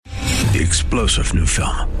The explosive new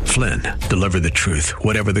film, Flynn, deliver the truth,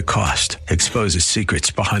 whatever the cost, exposes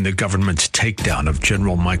secrets behind the government's takedown of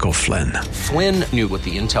General Michael Flynn. Flynn knew what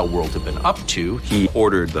the intel world had been up to. He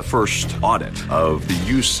ordered the first audit of the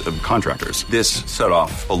use of contractors. This set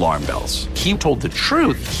off alarm bells. He told the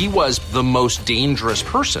truth. He was the most dangerous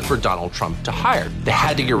person for Donald Trump to hire. They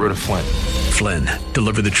had to get rid of Flynn. Flynn,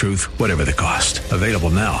 deliver the truth, whatever the cost. Available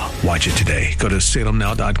now. Watch it today. Go to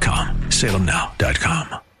salemnow.com.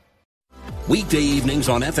 salemnow.com. Weekday evenings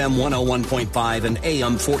on FM 101.5 and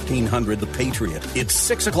AM 1400 The Patriot. It's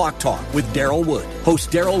 6 o'clock talk with Daryl Wood. Host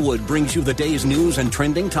Daryl Wood brings you the day's news and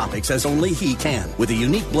trending topics as only he can, with a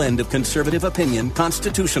unique blend of conservative opinion,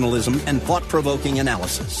 constitutionalism, and thought-provoking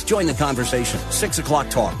analysis. Join the conversation. 6 o'clock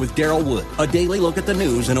talk with Daryl Wood. A daily look at the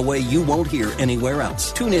news in a way you won't hear anywhere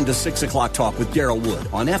else. Tune in to 6 o'clock talk with Daryl Wood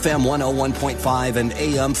on FM 101.5 and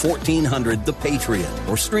AM 1400 The Patriot,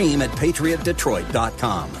 or stream at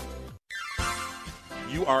patriotdetroit.com.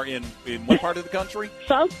 You are in what part of the country?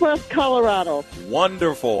 Southwest Colorado.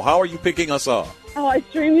 Wonderful. How are you picking us up? Oh, I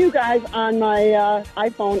stream you guys on my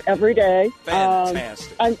iPhone every day.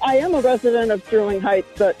 Fantastic. I am a resident of Sterling Heights,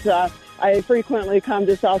 but I frequently come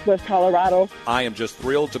to Southwest Colorado. I am just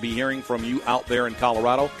thrilled to be hearing from you out there in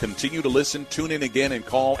Colorado. Continue to listen, tune in again, and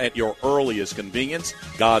call at your earliest convenience.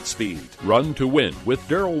 Godspeed. Run to Win with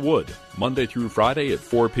Daryl Wood, Monday through Friday at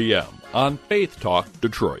 4 p.m. on Faith Talk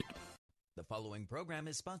Detroit. The following program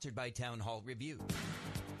is sponsored by Town Hall Review.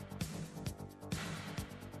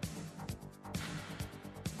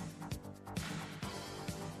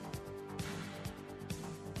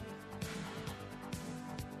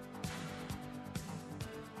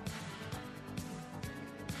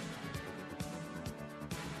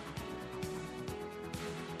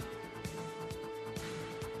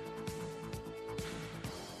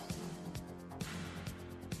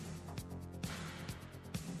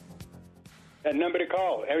 That number to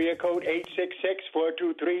call, area code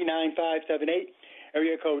 866-423-9578,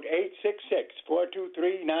 area code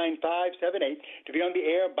 866-423-9578, to be on the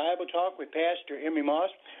air, Bible Talk with Pastor Emery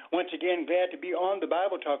Moss. Once again, glad to be on the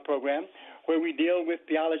Bible Talk program, where we deal with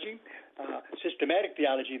theology, systematic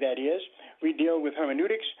theology, that is. We deal with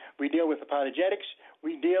hermeneutics, we deal with apologetics,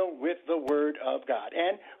 we deal with the Word of God.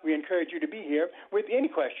 And we encourage you to be here with any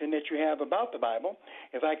question that you have about the Bible.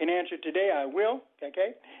 If I can answer today, I will,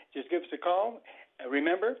 okay? Just give us a call.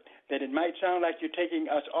 Remember that it might sound like you're taking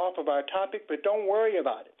us off of our topic, but don't worry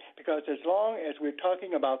about it, because as long as we're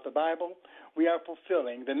talking about the Bible, we are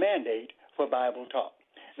fulfilling the mandate for Bible Talk.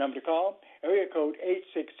 Number to call, area code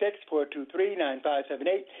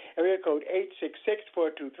 866-423-9578, area code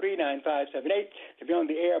 866-423-9578, to be on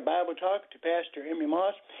the air, Bible Talk to Pastor Emery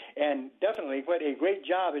Moss. And definitely what a great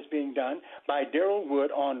job is being done by Daryl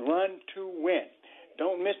Wood on Run to Win.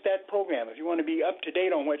 Don't miss that program. If you want to be up to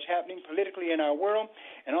date on what's happening politically in our world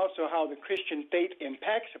and also how the Christian faith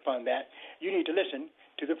impacts upon that, you need to listen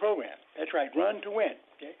to the program. That's right, Run to Win,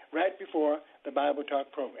 okay, right before the Bible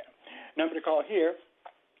Talk program. Number to call here,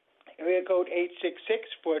 area code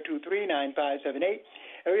 866-423-9578,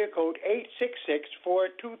 area code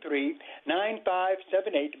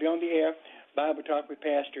 866-423-9578, to be on the air, Bible Talk with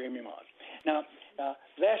Pastor Emery Moss. Now,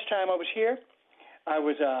 last time I was here, I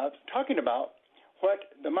was talking about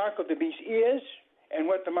what the mark of the beast is and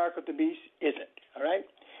what the mark of the beast isn't, all right?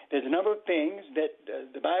 There's a number of things that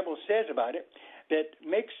the Bible says about it that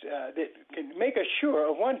that can make us sure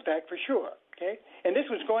of one fact for sure, okay? And this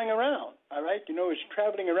was going around, all right? You know, it's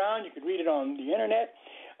traveling around. You could read it on the Internet.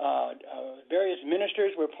 Various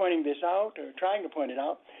ministers were pointing this out, or trying to point it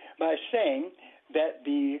out, by saying that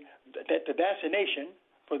the vaccination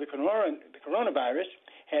for the coronavirus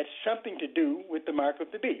had something to do with the mark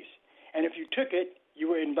of the beast. And if you took it, you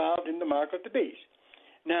were involved in the mark of the beast.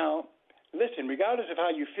 Now, listen, regardless of how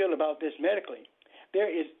you feel about this medically, there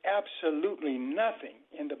is absolutely nothing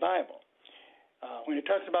in the Bible when it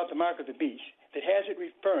talks about the mark of the beast that has it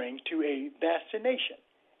referring to a vaccination.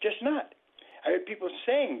 Just not. I heard people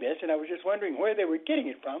saying this, and I was just wondering where they were getting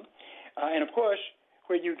it from. And, of course,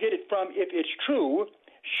 where you get it from, if it's true,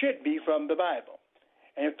 should be from the Bible.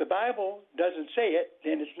 And if the Bible doesn't say it,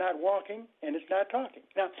 then it's not walking and it's not talking.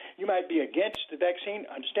 Now, you might be against the vaccine,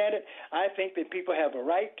 understand it. I think that people have a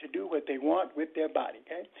right to do what they want with their body,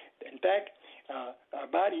 okay? In fact, our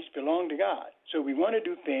bodies belong to God. So we want to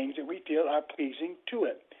do things that we feel are pleasing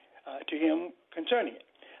to Him concerning it.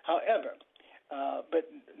 However,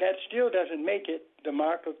 but that still doesn't make it the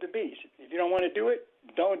mark of the beast. If you don't want to do it,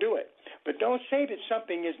 don't do it. But don't say that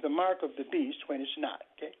something is the mark of the beast when it's not,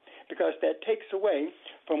 okay? Because that takes away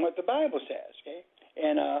from what the Bible says, okay?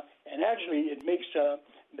 And actually it makes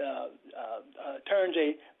turns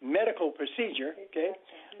a medical procedure, okay,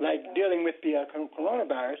 like dealing with the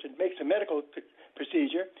coronavirus. It makes a medical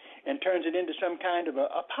procedure and turns it into some kind of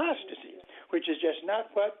apostasy, which is just not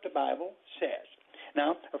what the Bible says.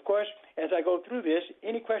 Now, of course, as I go through this,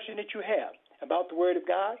 any question that you have about the Word of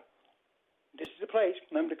God, this is the place.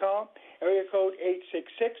 Number to call, area code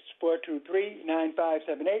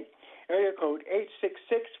 866-423-9578, area code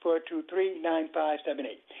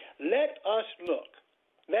 866-423-9578. Let us look.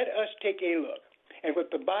 Let us take a look at what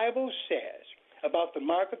the Bible says about the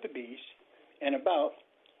mark of the beast and about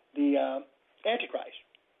the Antichrist.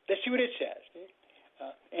 Let's see what it says.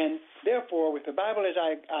 And therefore, with the Bible as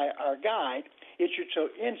our guide, it should show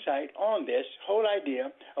insight on this whole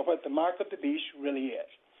idea of what the mark of the beast really is.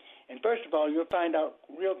 And first of all, you'll find out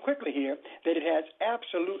real quickly here that it has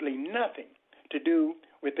absolutely nothing to do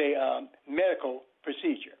with a medical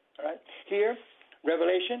procedure. All right? Here,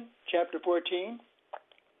 Revelation chapter 14.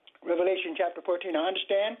 Revelation chapter 14. Now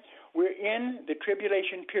understand, we're in the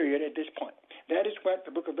tribulation period at this point. That is what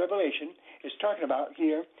the book of Revelation is talking about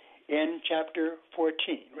here in chapter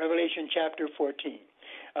 14. Revelation chapter 14.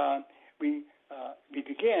 We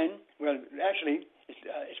begin, well, actually,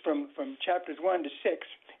 it's from chapters 1 to 6.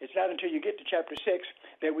 It's not until you get to chapter 6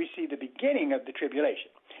 that we see the beginning of the tribulation.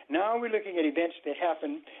 Now we're looking at events that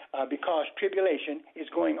happen because tribulation is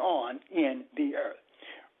going on in the earth.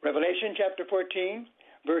 Revelation chapter 14,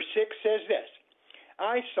 verse 6 says this,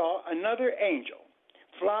 I saw another angel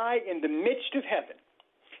fly in the midst of heaven,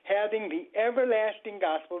 having the everlasting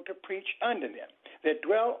gospel to preach unto them that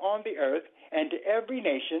dwell on the earth, and to every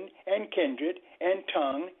nation and kindred and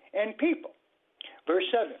tongue and people. Verse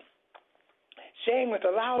 7, saying with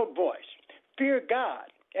a loud voice, fear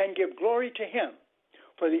God and give glory to him,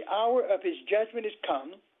 for the hour of his judgment is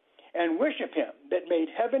come, and worship him that made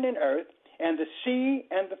heaven and earth and the sea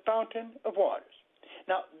and the fountain of waters.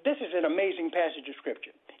 Now, this is an amazing passage of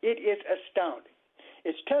Scripture. It is astounding.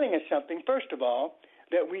 It's telling us something, first of all,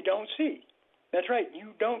 that we don't see. That's right,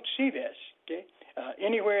 you don't see this, okay?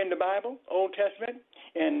 Anywhere in the Bible, Old Testament,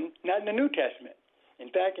 and not in the New Testament. In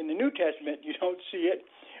fact, in the New Testament, you don't see it,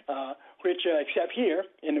 except here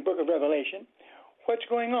in the book of Revelation. What's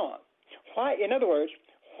going on? Why? In other words,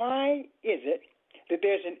 why is it that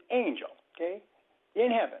there's an angel, okay, in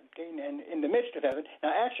heaven, okay, and in the midst of heaven?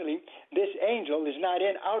 Now, actually, this angel is not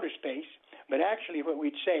in outer space, but actually, what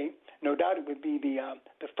we'd say, no doubt, it would be the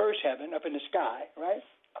first heaven up in the sky, right?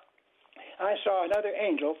 I saw another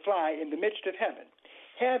angel fly in the midst of heaven,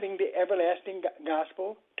 having the everlasting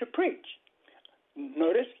gospel to preach.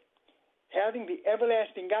 Notice, having the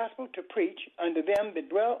everlasting gospel to preach unto them that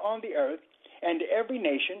dwell on the earth, and to every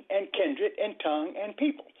nation and kindred and tongue and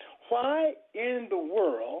people. Why in the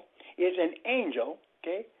world is an angel,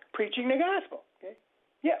 okay, preaching the gospel? Okay,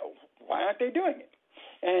 yeah, why aren't they doing it?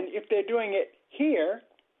 And if they're doing it here,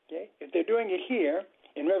 okay, if they're doing it here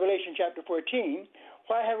in Revelation chapter 14,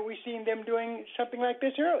 why haven't we seen them doing something like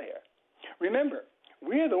this earlier? Remember,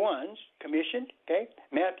 we're the ones commissioned, okay,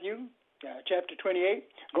 Matthew chapter 28,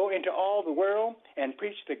 go into all the world and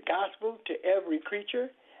preach the gospel to every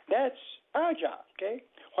creature. That's our job, okay?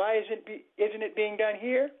 Why isn't it being done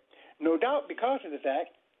here? No doubt because of the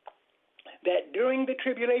fact that during the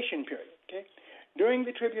tribulation period, okay,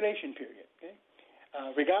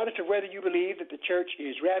 regardless of whether you believe that the church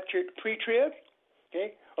is raptured pre-trib,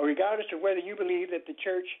 okay, or regardless of whether you believe that the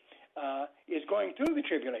church is going through the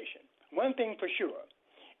tribulation, one thing for sure,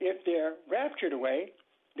 if they're raptured away,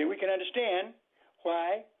 then we can understand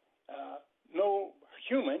why no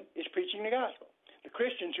human is preaching the gospel. The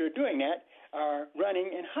Christians who are doing that are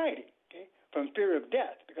running and hiding, okay, from fear of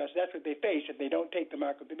death, because that's what they face if they don't take the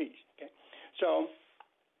mark of the beast. Okay, so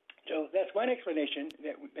that's one explanation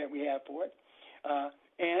that we have for it.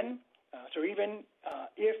 So even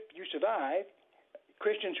if you survive,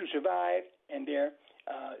 Christians who survive and they're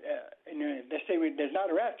let's say there's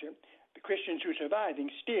not a rapture, the Christians who are surviving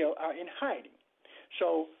still are in hiding.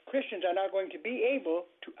 So Christians are not going to be able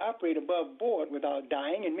to operate above board without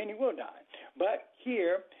dying, and many will die. But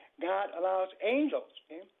here, God allows angels.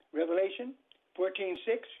 Okay? Revelation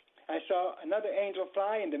 14:6, I saw another angel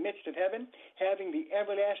fly in the midst of heaven, having the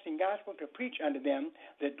everlasting gospel to preach unto them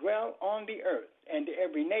that dwell on the earth, and to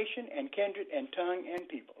every nation and kindred and tongue and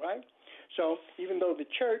people, right? So even though the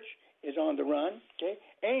church is on the run, okay,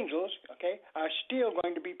 angels, okay, are still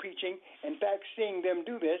going to be preaching. In fact, seeing them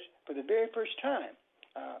do this for the very first time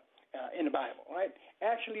in the Bible, right?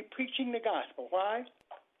 Actually preaching the gospel. Why?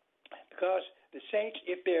 Because the saints,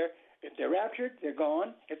 if they're raptured, they're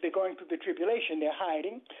gone. If they're going through the tribulation, they're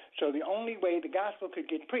hiding. So the only way the gospel could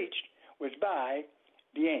get preached was by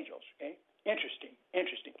the angels. Okay? Interesting.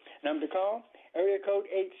 Number to call, area code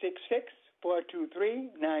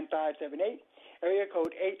 866-423-9578. area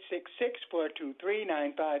code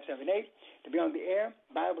 866-423-9578 to be on the air.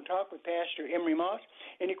 Bible Talk with Pastor Emery Moss.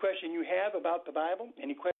 Any question you have about the Bible,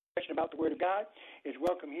 any question about the Word of God is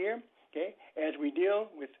welcome here, okay, as we deal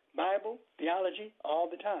with Bible, theology all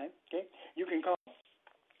the time, okay. You can call.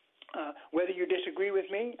 Whether you disagree with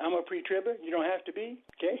me, I'm a pre-tribber. You don't have to be,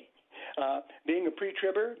 okay. Being a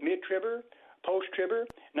pre-tribber, mid-tribber, post-tribber,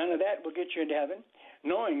 none of that will get you into heaven.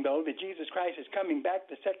 Knowing, though, that Jesus Christ is coming back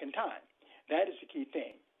the second time. That is the key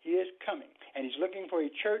thing. He is coming, and he's looking for a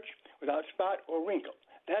church without spot or wrinkle.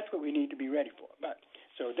 That's what we need to be ready for. But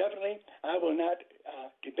so definitely, I will not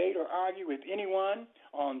debate or argue with anyone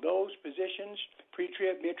on those positions,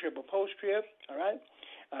 pre-trib, mid-trib, or post-trib, all right?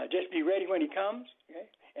 Just be ready when he comes, okay?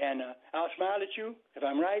 And I'll smile at you if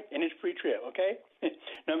I'm right, and it's pre-trib, okay?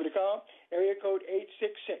 Number to call, area code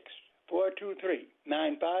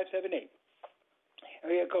 866-423-9578.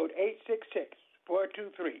 Area code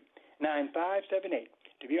 866-423-9578.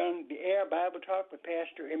 To be on the air, Bible Talk with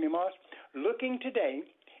Pastor Emery Moss, looking today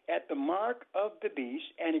at the mark of the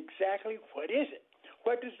beast and exactly what is it?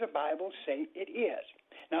 What does the Bible say it is?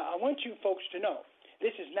 Now, I want you folks to know,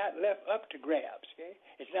 this is not left up to grabs, okay?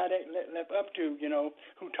 It's not left up to,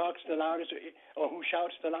 who talks the loudest or who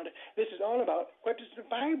shouts the loudest. This is all about what does the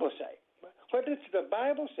Bible say? What does the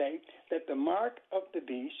Bible say that the mark of the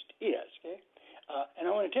beast is, okay? And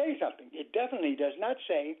I want to tell you something. It definitely does not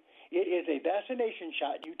say it is a vaccination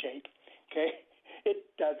shot you take, okay? It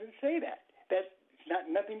doesn't say that. That's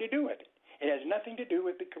nothing to do with it. It has nothing to do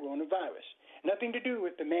with the coronavirus, nothing to do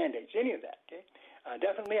with the mandates, any of that, okay?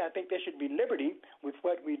 Definitely, I think there should be liberty with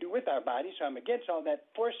what we do with our bodies, so I'm against all that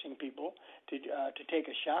forcing people to take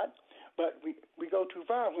a shot. But we go too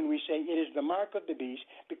far when we say it is the mark of the beast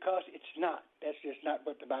because it's not. That's just not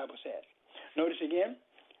what the Bible says. Notice again,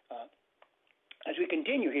 as we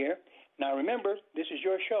continue here, now remember, this is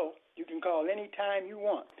your show. You can call any time you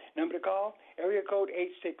want. Number to call, area code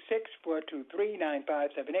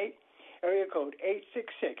 866-423-9578. Area code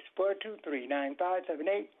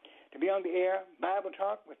 866-423-9578. To be on the air, Bible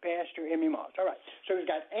Talk with Pastor Emery Moss. All right, so we've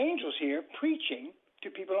got angels here preaching to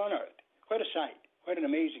people on earth. What a sight. What an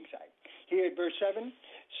amazing sight. Here at verse 7,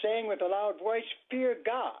 saying with a loud voice, fear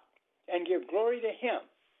God and give glory to him,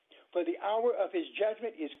 for the hour of his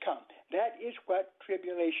judgment is come. That is what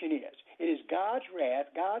tribulation is. It is God's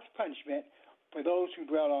wrath, God's punishment for those who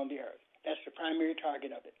dwell on the earth. That's the primary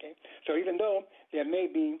target of it, okay? So even though there may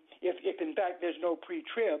be, if in fact there's no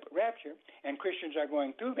pre-trib rapture and Christians are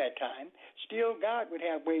going through that time, still God would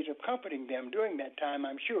have ways of comforting them during that time,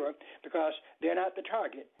 I'm sure, because they're not the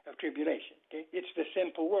target of tribulation, okay? It's the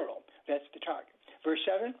sinful world. That's the target. Verse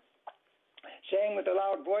 7, saying with a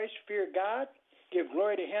loud voice, fear God, give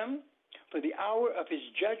glory to him, for the hour of his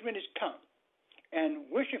judgment is come, and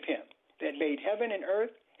worship him that made heaven and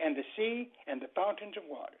earth and the sea and the fountains of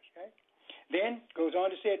waters, okay? Then goes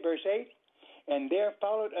on to say at verse 8, and there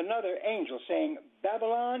followed another angel saying,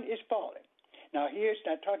 Babylon is fallen. Now here it's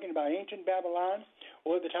not talking about ancient Babylon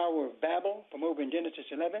or the Tower of Babel from over in Genesis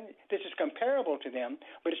 11. This is comparable to them,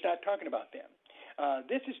 but it's not talking about them.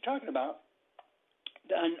 This is talking about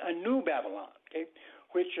a new Babylon, okay,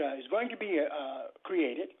 which is going to be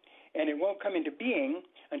created, and it won't come into being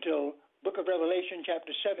until Book of Revelation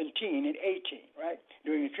chapter 17 and 18, right?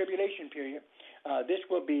 During the tribulation period, this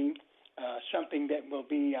will be something that will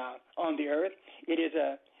be on the earth. It is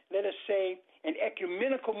let us say, an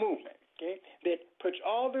ecumenical movement, okay, that puts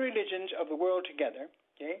all the religions of the world together,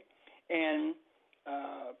 okay, and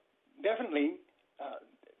definitely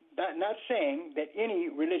not saying that any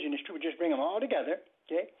religion is true, just bring them all together,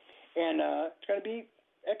 okay, and it's going to be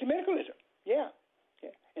ecumenicalism, yeah.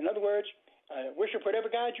 Okay. In other words, worship whatever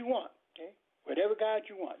God you want, okay, whatever God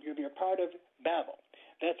you want. You'll be a part of Babel.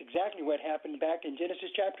 That's exactly what happened back in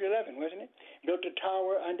Genesis chapter 11, wasn't it? Built a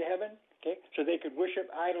tower under heaven, okay, so they could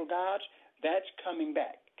worship idol gods. That's coming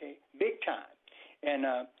back, okay, big time. And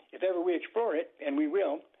if ever we explore it, and we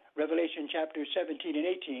will, Revelation chapter 17 and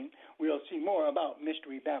 18, we'll see more about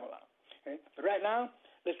Mystery Babylon. Okay? But right now,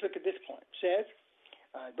 let's look at this point. It says,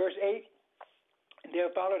 verse 8, there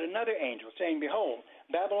followed another angel saying, behold,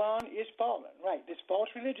 Babylon is fallen. Right, this false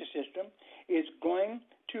religious system is going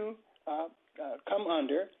to come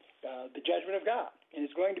under the judgment of God, and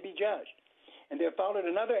is going to be judged. And there followed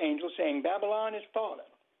another angel saying, Babylon is fallen,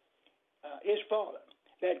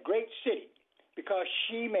 that great city, because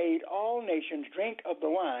she made all nations drink of the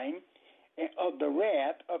wine of the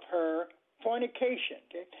wrath of her fornication.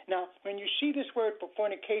 Okay? Now, when you see this word for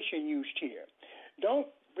fornication used here, don't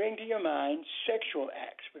bring to your mind sexual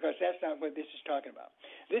acts, because that's not what this is talking about.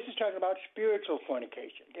 This is talking about spiritual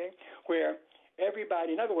fornication, okay, where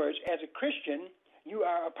everybody, in other words, as a Christian, you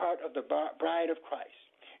are a part of the bride of Christ.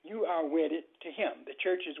 You are wedded to him. The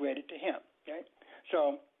church is wedded to him. Okay?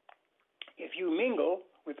 So if you mingle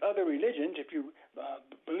with other religions, if you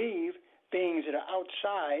believe things that are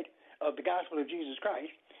outside of the gospel of Jesus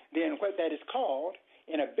Christ, then what that is called,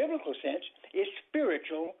 in a biblical sense, is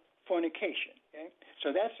spiritual fornication. Okay?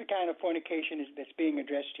 So that's the kind of fornication that's being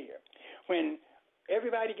addressed here. When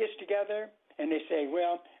everybody gets together and they say,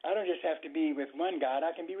 well, I don't just have to be with one God,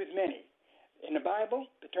 I can be with many. In the Bible,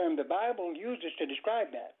 the term the Bible uses to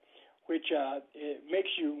describe that, which it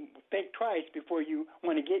makes you think twice before you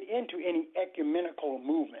want to get into any ecumenical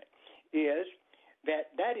movement, is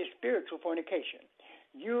that is spiritual fornication.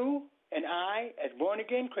 You and I, as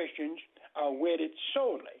born-again Christians, are wedded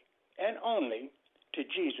solely and only to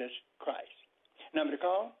Jesus Christ. Number to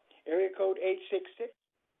call, area code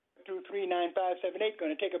 866-239-578.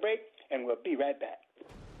 Going to take a break, and we'll be right back. The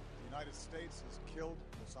United States has killed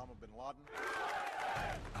Osama bin Laden.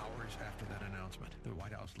 Hours after that announcement, the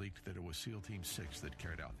White House leaked that it was SEAL Team 6 that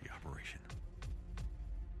carried out the operation.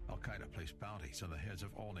 Al-Qaeda placed bounties on the heads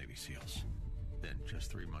of all Navy SEALs. Then,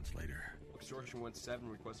 just 3 months later, Extortion 17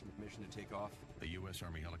 requesting permission to take off. a U.S.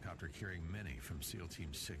 Army helicopter carrying many from SEAL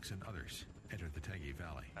Team 6 and others entered the Tangi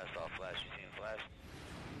Valley. I saw a flash. You seen a flash?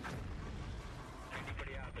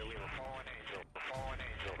 Anybody out there? We have a fallen angel. A fallen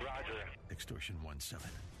angel. Roger. Extortion 17,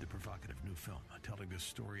 the provocative new film telling the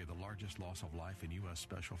story of the largest loss of life in U.S.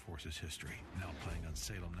 Special Forces history, now playing on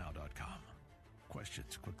SalemNow.com.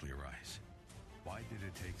 Questions quickly arise. Why did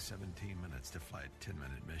it take 17 minutes to fly a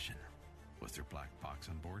 10-minute mission? Was there black box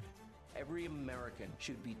on board? Every American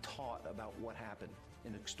should be taught about what happened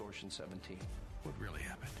in Extortion 17. What really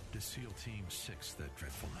happened to SEAL Team 6 that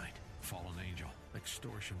dreadful night? Fallen Angel,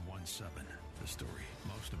 Extortion 17, the story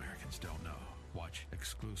most Americans don't know. Watch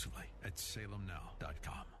exclusively at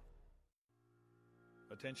SalemNow.com.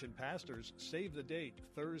 Attention pastors, save the date.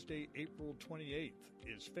 Thursday, April 28th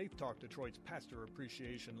is Faith Talk Detroit's Pastor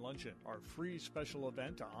Appreciation Luncheon. Our free special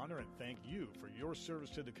event to honor and thank you for your service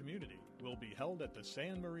to the community will be held at the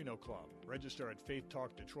San Marino Club. Register at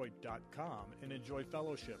faithtalkdetroit.com and enjoy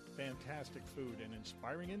fellowship, fantastic food, and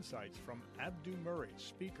inspiring insights from Abdu Murray,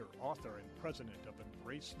 speaker, author, and president of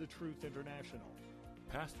Embrace the Truth International.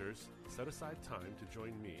 Pastors, set aside time to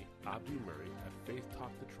join me, Abdu Murray, at Faith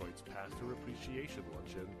Talk Detroit's Pastor Appreciation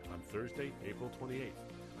Luncheon on Thursday, April 28th.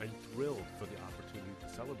 I'm thrilled for the opportunity to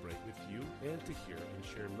celebrate with you and to hear and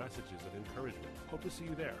share messages of encouragement. Hope to see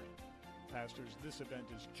you there. Pastors, this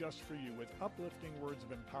event is just for you with uplifting words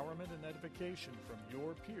of empowerment and edification from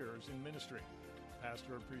your peers in ministry.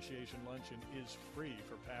 Pastor Appreciation Luncheon is free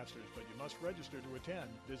for pastors, but you must register to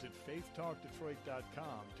attend. Visit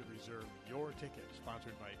faithtalkdetroit.com to reserve your ticket.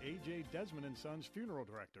 Sponsored by A.J. Desmond & Sons Funeral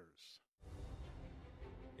Directors.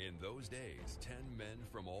 In those days, 10 men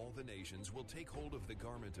from all the nations will take hold of the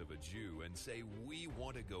garment of a Jew and say, "We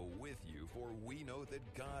want to go with you, for we know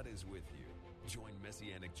that God is with you." Join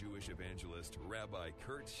Messianic Jewish evangelist Rabbi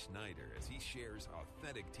Kurt Schneider as he shares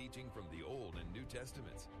authentic teaching from the Old and New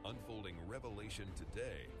Testaments, unfolding revelation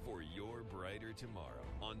today for your brighter tomorrow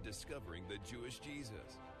on Discovering the Jewish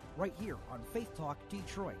Jesus. Right here on Faith Talk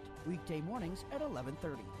Detroit, weekday mornings at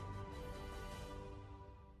 11:30.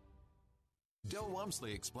 Del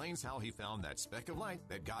Wamsley explains how he found that speck of light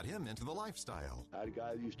that got him into the lifestyle. I had a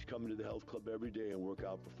guy that used to come into the health club every day and work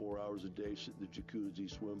out for 4 hours a day, sit in the jacuzzi,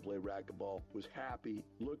 swim, play racquetball, was happy,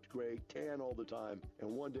 looked great, tan all the time.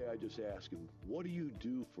 And one day I just asked him, "What do you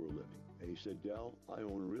do for a living?" And he said, "Del, I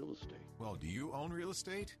own real estate." Well, do you own real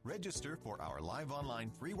estate? Register for our live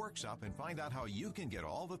online free workshop and find out how you can get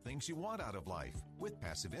all the things you want out of life with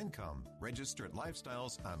passive income. Register at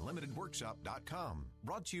LifestylesUnlimitedWorkshop.com.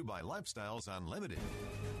 Brought to you by Lifestyles Unlimited.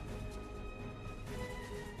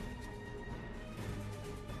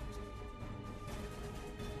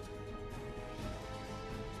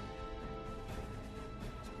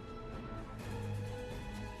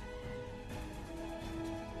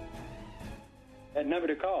 That number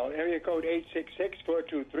to call, area code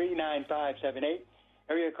 866-423-9578.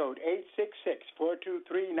 Area code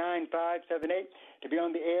 866-423-9578 to be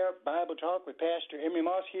on the air, Bible Talk with Pastor Emery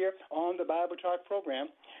Moss here on the Bible Talk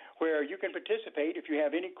program, where you can participate if you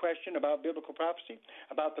have any question about biblical prophecy,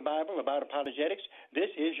 about the Bible, about apologetics.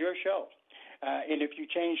 This is your show. And if you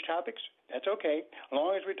change topics, that's okay. As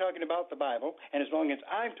long as we're talking about the Bible, and as long as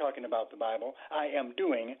I'm talking about the Bible, I am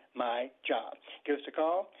doing my job. Give us a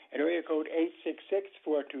call at area code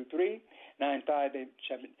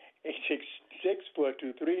 866-423-9578.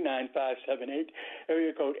 866-423-9578.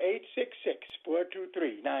 Area code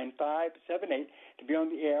 866-423-9578 to be on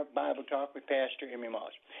the air, Bible Talk with Pastor Emery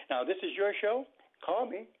Moss. Now, this is your show. Call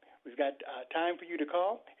me. We've got time for you to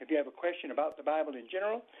call. If you have a question about the Bible in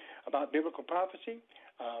general, about biblical prophecy,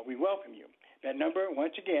 we welcome you. That number,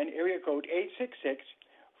 once again, area code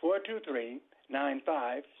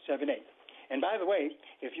 866-423-9578. And by the way,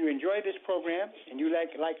 if you enjoy this program and you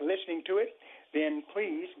like listening to it, then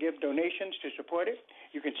please give donations to support it.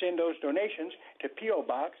 You can send those donations to P.O.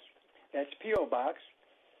 Box. That's P.O. Box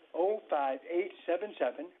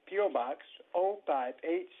 05877, P.O. Box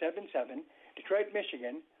 05877, Detroit,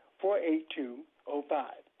 Michigan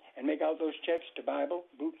 48205. And make out those checks to Bible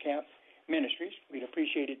Boot Camp Ministries. We'd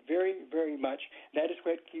appreciate it very, very much. That is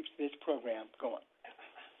what keeps this program going.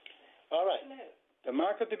 All right. The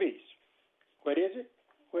mark of the beast. What is it?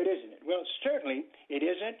 What isn't it? Well, certainly it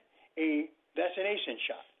isn't a vaccination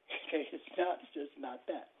shot. Okay, it's just not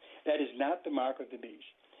that. That is not the mark of the beast.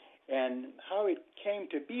 And how it came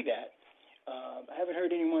to be that, I haven't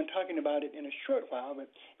heard anyone talking about it in a short while,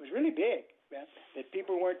 but it was really big, man, that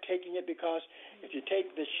people weren't taking it because if you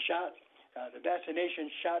take the shot, the vaccination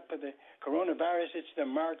shot for the coronavirus, it's the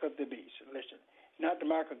mark of the beast. Listen, not the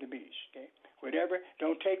mark of the beast, okay? Whatever,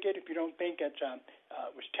 don't take it if you don't think it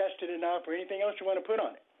was tested enough or anything else you want to put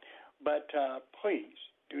on it. But please,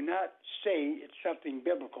 do not say it's something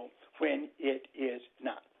biblical when it is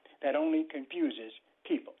not. That only confuses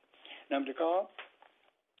people. Number to call,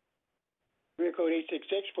 area code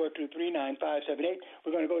 866-423-9578.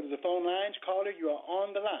 We're going to go to the phone lines. Caller, you are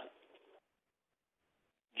on the line.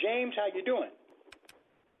 James, how you doing?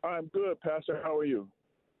 I'm good, Pastor. How are you?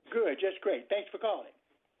 Good, just great. Thanks for calling.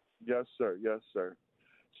 Yes, sir. Yes, sir.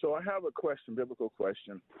 So I have a question, biblical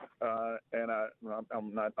question, and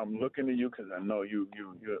I'm looking to you because I know your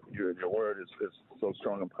word is so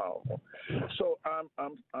strong and powerful. So I'm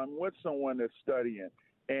with someone that's studying,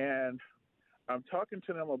 and I'm talking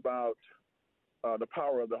to them about the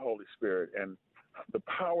power of the Holy Spirit and the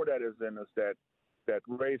power that is in us that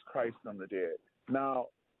raised Christ from the dead. Now,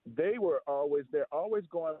 they're always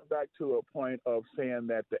going back to a point of saying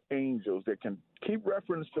that the angels, they can keep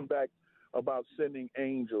referencing back about sending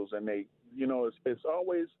angels, and they, it's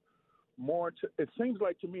always more. It seems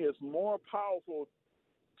like to me it's more powerful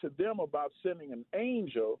to them about sending an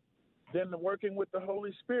angel than working with the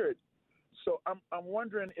Holy Spirit. So I'm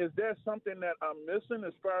wondering, is there something that I'm missing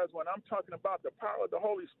as far as when I'm talking about the power of the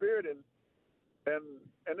Holy Spirit and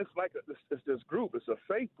it's like it's this group, it's a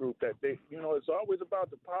faith group that they, it's always about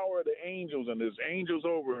the power of the angels and there's angels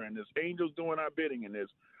over and there's angels doing our bidding and this.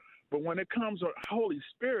 But when it comes to Holy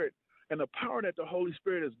Spirit and the power that the Holy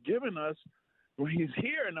Spirit has given us when He's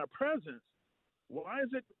here in our presence, why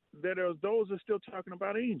is it that those are still talking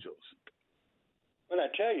about angels? Well, I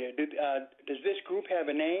tell you, does this group have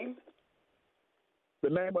a name? The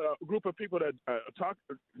name of a group of people that talk.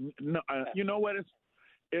 You know what?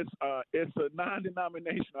 It's a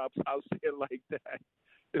non-denominational. I'll say it like that.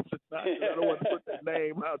 I don't want to put the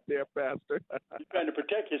name out there, Pastor. You're trying to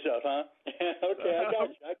protect yourself, huh? Okay, I got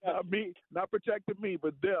you. Not me, not protecting me,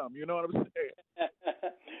 but them. You know what I'm saying?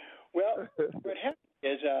 Well, what happens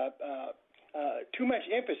is too much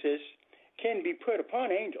emphasis can be put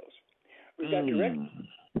upon angels. We've got direct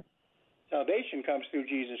salvation comes through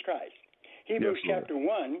Jesus Christ. Hebrews chapter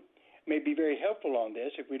 1 may be very helpful on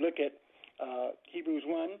this. If we look at Hebrews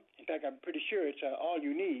 1, in fact, I'm pretty sure it's all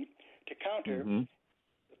you need to counter the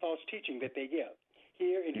false teaching that they give.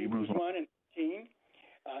 Here in Hebrews 1 and 15,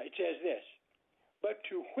 it says this, "But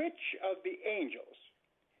to which of the angels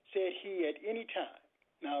said he at any time?"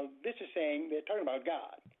 Now, this is saying, they're talking about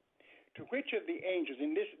God. To which of the angels,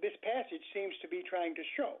 and this passage seems to be trying to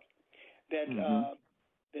show that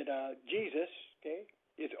Jesus,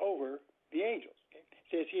 is over the angels. Okay? It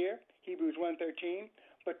says here, Hebrews 1:13,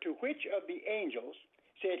 "But to which of the angels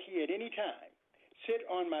said he at any time, sit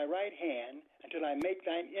on my right hand until I make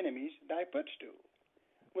thine enemies thy footstool?"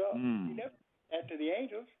 Well, he never said that to the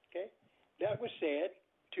angels. Okay, that was said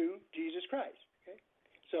to Jesus Christ. Okay,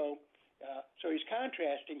 so he's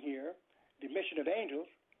contrasting here the mission of angels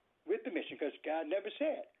with the mission, because God never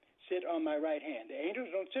said, "Sit on my right hand." The angels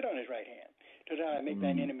don't sit on His right hand until I make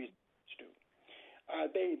thine enemies thy footstool.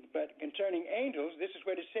 But concerning angels, this is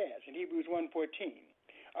what it says in Hebrews 1:14.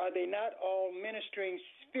 "Are they not all ministering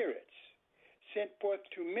spirits sent forth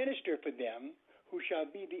to minister for them who shall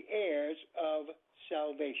be the heirs of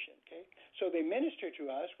salvation?" Okay, so they minister to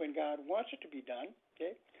us when God wants it to be done.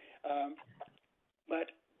 Okay,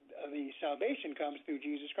 but the salvation comes through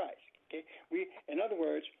Jesus Christ. Okay, in other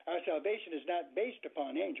words, our salvation is not based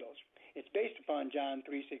upon angels; it's based upon John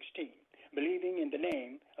 3:16, believing in the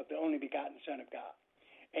name of the only begotten Son of God.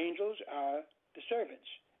 Angels are the servants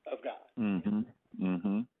of God.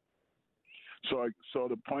 So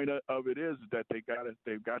the point of it is that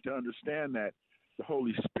they've got to understand that The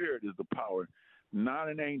Holy Spirit is the power, not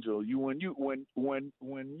an angel. When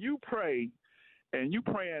you pray, and you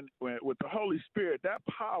praying with the Holy Spirit, that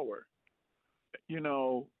power,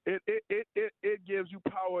 it gives you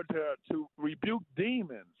power to rebuke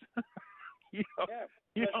demons. You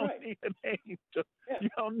don't need an angel. Yeah.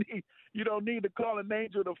 You don't need to call an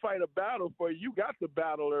angel to fight a battle for you. You got the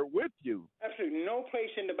battler with you. Absolutely. No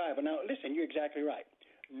place in the Bible. Now, listen, you're exactly right.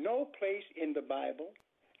 No place in the Bible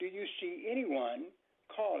do you see anyone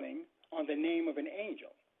calling on the name of an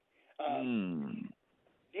angel.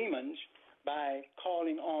 Demons by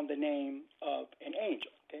calling on the name of an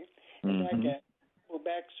angel. Okay. In fact,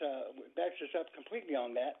 backs us up completely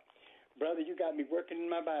on that. Brother, you got me working in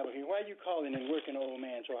my Bible here. Why are you calling and working old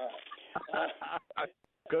man so hard?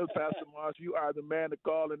 Because, Pastor Marsh, you are the man to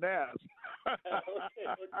call and ask.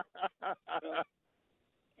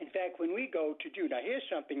 In fact, when we go to Jude, now here's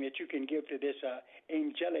something that you can give to this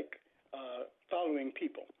angelic following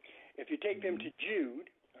people. If you take them to Jude,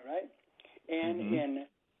 all right, and in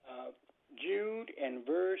Jude and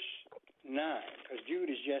verse 9, because Jude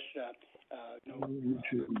is just a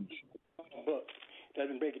book.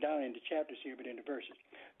 Doesn't break it down into chapters here, but into verses.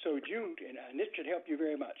 So Jude, and this should help you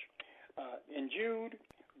very much. In Jude,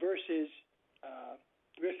 verse 7,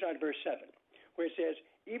 where it says,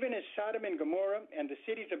 even as Sodom and Gomorrah and the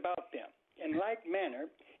cities about them, in like manner,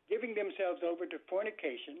 giving themselves over to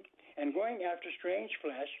fornication and going after strange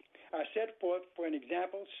flesh, are set forth for an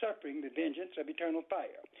example, suffering the vengeance of eternal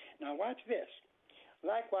fire. Now watch this.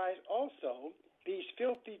 Likewise also, these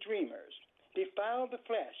filthy dreamers defile the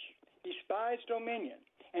flesh, despise dominion,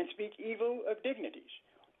 and speak evil of dignities.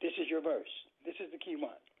 This is your verse. This is the key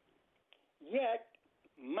one. Yet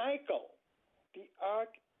Michael, the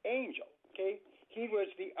archangel, okay, he was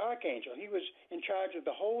the archangel. He was in charge of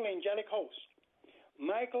the whole angelic host.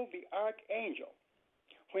 Michael, the archangel,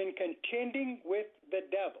 when contending with the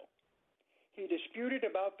devil, he disputed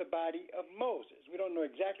about the body of Moses. We don't know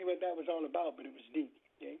exactly what that was all about, but it was deep.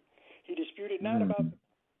 Okay? He disputed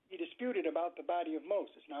He disputed about the body of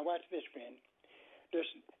Moses. Now watch this, friend. Does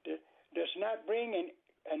not bring a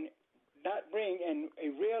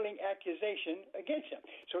railing accusation against him.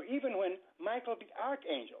 So even when Michael the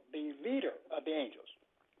archangel, the leader of the angels,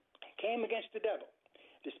 came against the devil,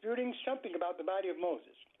 disputing something about the body of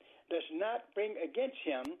Moses, does not bring against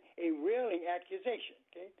him a railing accusation.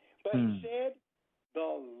 Okay? But he said,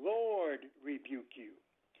 the Lord rebuke you.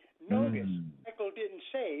 Notice, Michael didn't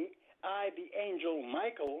say, I, the angel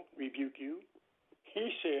Michael, rebuke you.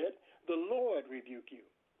 He said, the Lord rebuke you.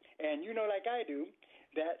 And you know, like I do,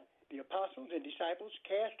 that the apostles and disciples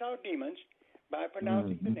cast out demons by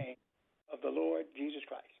pronouncing the name of the Lord Jesus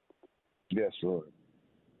Christ. Yes, Lord.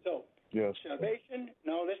 So, yes, salvation,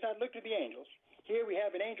 no, let's not look to the angels. Here we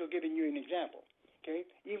have an angel giving you an example. Okay?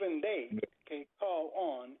 Even they can call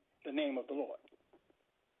on the name of the Lord.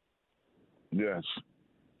 Yes.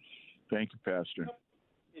 Thank you, Pastor.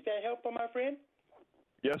 Is that helpful, my friend?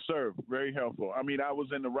 Yes, sir. Very helpful. I mean, I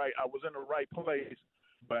was in the right place,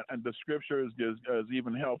 but the scripture is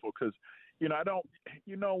even helpful because, I don't,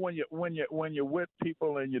 when you're with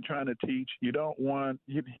people and you're trying to teach, you don't want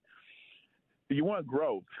you want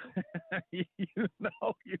growth. you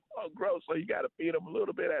want growth, so you got to feed them a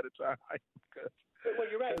little bit at a time. Well,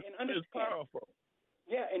 you're right, and understand. It's powerful.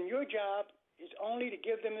 Yeah, and your job is only to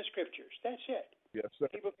give them the scriptures. That's it. Yes, sir.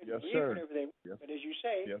 People can yes, believe sir. whatever they want, but as you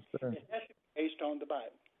say, yes, sir. It has to be based on the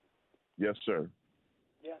Bible. Yes, sir.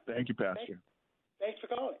 Yeah. Thank you, Pastor. Thanks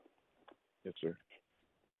for calling. Yes, sir.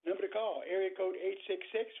 Number to call, area code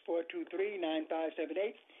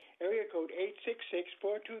 866-423-9578. Area code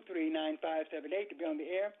 866-423-9578 to be on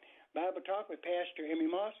the air. Bible Talk with Pastor Emmy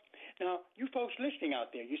Moss. Now, you folks listening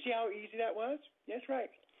out there, you see how easy that was? That's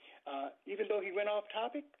right. Even though he went off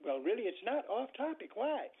topic, well, really, it's not off topic.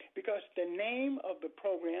 Why? Because the name of the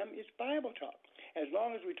program is Bible Talk. As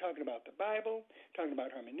long as we're talking about the Bible, talking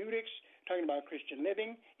about hermeneutics, talking about Christian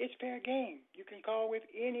living, it's fair game. You can call with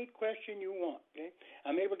any question you want. Okay?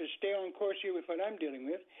 I'm able to stay on course here with what I'm dealing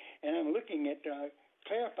with, and I'm looking at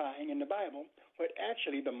clarifying in the Bible what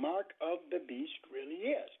actually the mark of the beast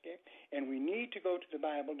really is. Okay? And we need to go to the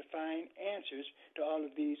Bible to find answers to all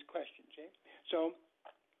of these questions. Okay? So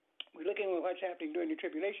we're looking at what's happening during the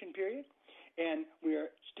tribulation period, and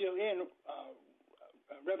we're still in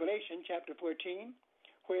Revelation chapter 14,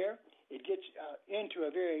 where it gets into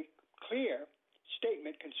a very clear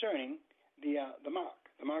statement concerning the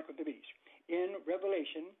mark of the beast. In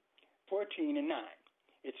Revelation 14 and 9,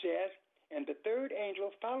 it says, and the third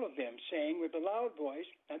angel followed them, saying with a loud voice,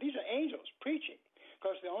 now these are angels preaching,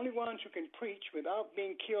 because the only ones who can preach without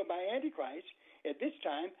being killed by Antichrist at this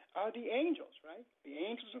time are the angels, right? The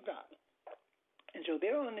angels of God. And so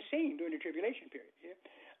they're on the scene during the tribulation period. Yeah?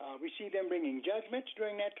 We see them bringing judgments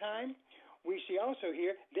during that time. We see also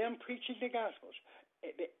here them preaching the Gospels,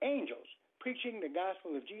 the angels preaching the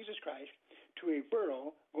gospel of Jesus Christ to a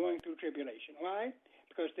world going through tribulation. Why?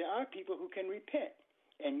 Because there are people who can repent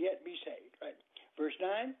and yet be saved. Right? Verse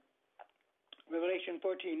 9, Revelation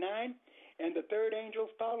 14:9, and the third angel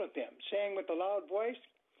followed them, saying with a loud voice,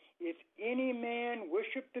 if any man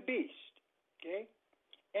worship the beast, okay,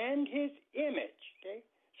 and his image, okay.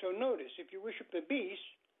 So notice, if you worship the beast,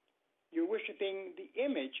 you're worshiping the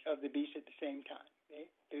image of the beast at the same time. Okay?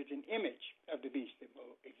 There's an image of the beast that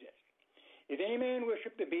will exist. If any man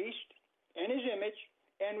worship the beast and his image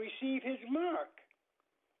and receive his mark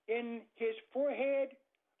in his forehead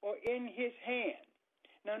or in his hand.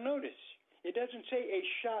 Now notice, it doesn't say a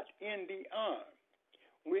shot in the arm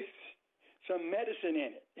with some medicine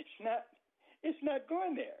in it. It's not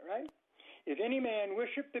going there, right? If any man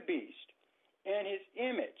worship the beast and his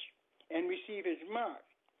image and receive his mark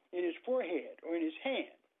in his forehead or in his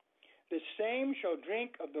hand, the same shall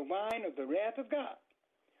drink of the wine of the wrath of God,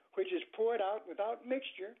 which is poured out without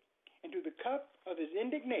mixture into the cup of his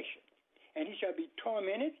indignation, and he shall be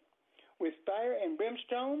tormented with fire and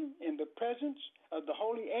brimstone in the presence of the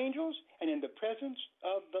holy angels and in the presence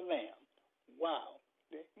of the Lamb. Wow.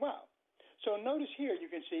 Wow. So notice here you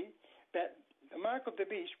can see that the mark of the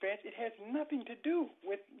beast, friends, it has nothing to do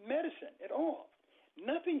with medicine at all.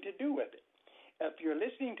 Nothing to do with it. If you're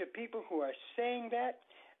listening to people who are saying that,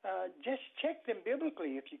 just check them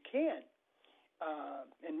biblically if you can,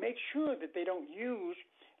 and make sure that they don't use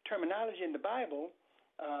terminology in the Bible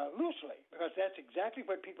loosely, because that's exactly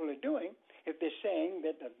what people are doing if they're saying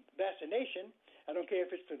that the vaccination, I don't care if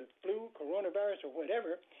it's for the flu, coronavirus, or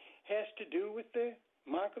whatever, has to do with the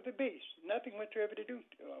mark of the beast. Nothing whatsoever to do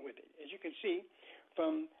with it, as you can see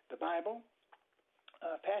from the Bible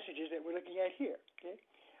passages that we're looking at here. Okay,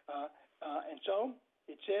 and so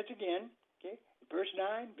it says again, okay, verse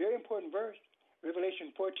 9, very important verse,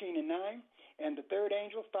 Revelation 14:9, and the third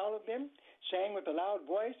angel followed them, saying with a loud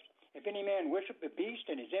voice, if any man worship the beast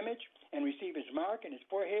and his image and receive his mark in his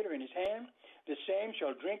forehead or in his hand, the same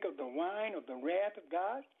shall drink of the wine of the wrath of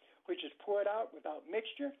God, which is poured out without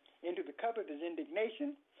mixture into the cup of his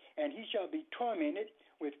indignation, and he shall be tormented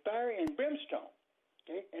with fire and brimstone.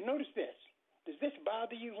 Okay? And notice this. Does this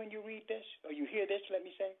bother you when you read this, or you hear this, let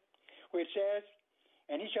me say, where it says,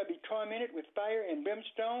 and he shall be tormented with fire and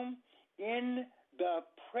brimstone in the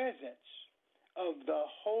presence of the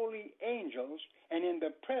holy angels and in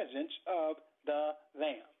the presence of the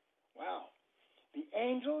Lamb. Wow. The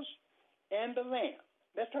angels and the Lamb,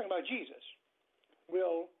 that's talking about Jesus,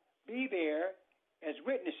 will be there as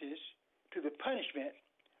witnesses to the punishment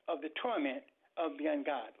of the torment of the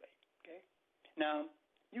ungodly. Okay? Now,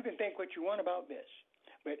 you can think what you want about this,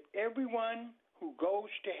 but everyone who goes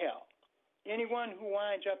to hell, anyone who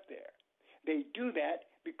winds up there, they do that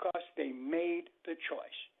because they made the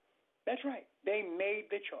choice. That's right. They made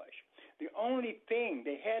the choice. The only thing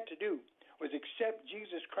they had to do was accept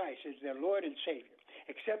Jesus Christ as their Lord and Savior,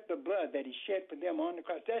 accept the blood that he shed for them on the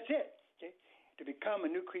cross. That's it. Okay? To become a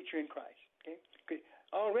new creature in Christ. Okay?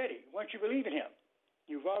 Already, once you believe in him,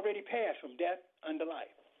 you've already passed from death unto life.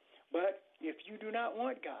 But if you do not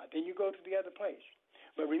want God, then you go to the other place.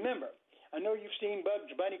 But remember, I know you've seen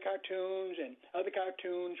Bugs Bunny cartoons and other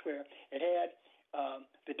cartoons where it had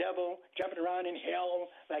the devil jumping around in hell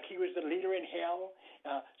like he was the leader in hell.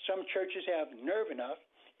 Some churches have nerve enough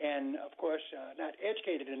and, of course, not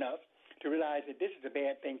educated enough to realize that this is a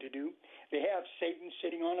bad thing to do. They have Satan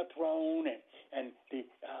sitting on a throne and the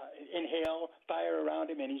in hell, fire around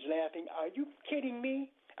him, and he's laughing. Are you kidding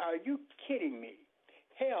me? Are you kidding me?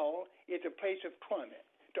 Hell is a place of torment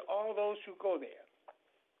to all those who go there.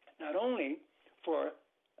 Not only for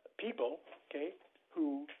people, okay,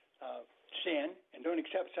 who sin and don't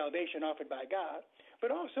accept salvation offered by God, but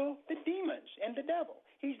also the demons and the devil.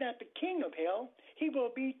 He's not the king of hell. He will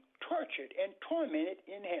be tortured and tormented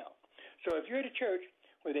in hell. So if you're at a church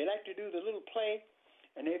where they like to do the little play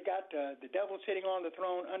and they've got the devil sitting on the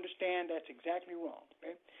throne, understand that's exactly wrong.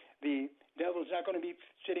 Okay? The devil's not going to be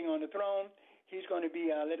sitting on the throne. He's going to be,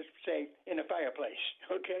 let us say, in a fireplace.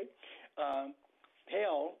 Okay?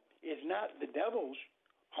 Hell is not the devil's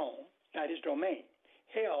home, not his domain.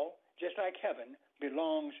 Hell, just like heaven,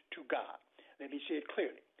 belongs to God. Let me say it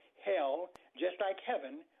clearly. Hell, just like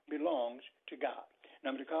heaven, belongs to God.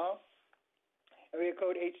 Number to call, area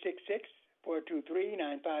code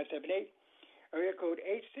 866-423-9578. Area code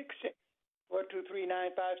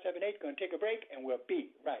 866-423-9578. Going to take a break, and we'll be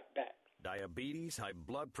right back. Diabetes, high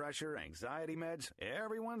blood pressure, anxiety meds,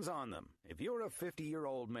 everyone's on them. If you're a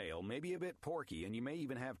 50-year-old male, maybe a bit porky, and you may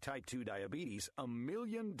even have type 2 diabetes, $1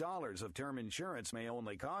 million of term insurance may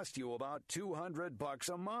only cost you about $200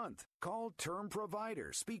 a month. Call Term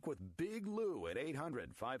Provider. Speak with Big Lou at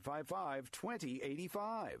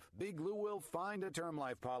 800-555-2085. Big Lou will find a term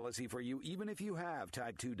life policy for you even if you have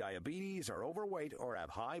type 2 diabetes, are overweight, or have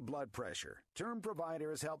high blood pressure. Term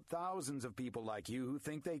Provider has helped thousands of people like you who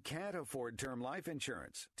think they can't afford term life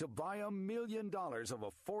insurance. To buy $1 million of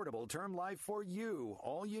affordable term life for you,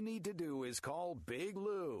 all you need to do is call Big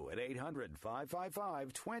Lou at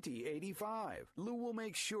 800-555-2085. Lou will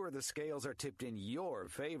make sure the scales are tipped in your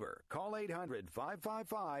favor. Call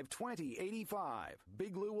 800-555-2085.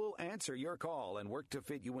 Big Lou will answer your call and work to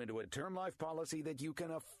fit you into a term life policy that you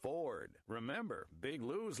can afford. Remember, Big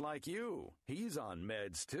Lou's like you. He's on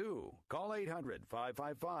meds too. Call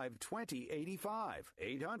 800-555-2085.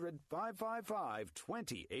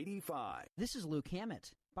 800-555-2085. This is Luke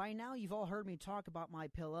Hammett. By now, you've all heard me talk about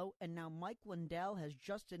MyPillow, and now Mike Lindell has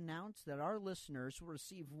just announced that our listeners will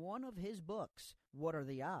receive one of his books, What Are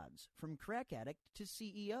the Odds? From Crack Addict to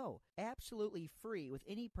CEO, absolutely free with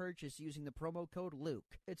any purchase using the promo code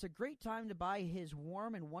Luke. It's a great time to buy his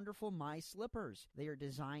warm and wonderful My Slippers. They are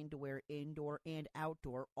designed to wear indoor and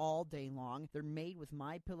outdoor all day long. They're made with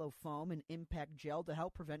MyPillow foam and impact gel to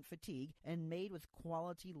help prevent fatigue, and made with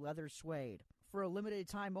quality leather suede. For a limited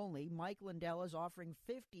time only, Mike Lindell is offering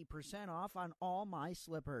 50% off on all My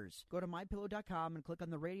Slippers. Go to MyPillow.com and click on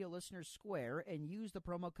the radio listener square and use the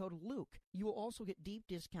promo code Luke. You will also get deep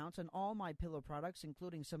discounts on all MyPillow products,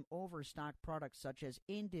 including some overstock products such as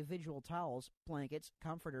individual towels, blankets,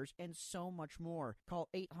 comforters, and so much more. Call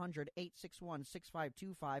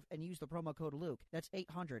 800-861-6525 and use the promo code Luke. That's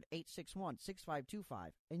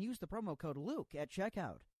 800-861-6525 and use the promo code Luke at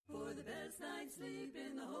checkout. For the best night's sleep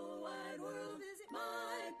in the whole wide world, visit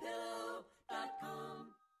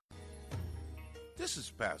MyPillow.com. This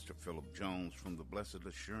is Pastor Philip Jones from the Blessed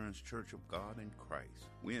Assurance Church of God in Christ.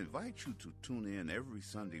 We invite you to tune in every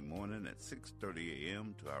Sunday morning at 6:30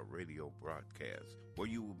 a.m. to our radio broadcast, where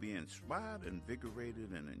you will be inspired,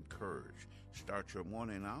 invigorated, and encouraged. Start your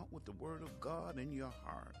morning out with the Word of God in your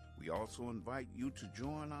heart. We also invite you to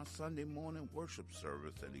join our Sunday morning worship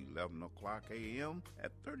service at 11 o'clock a.m.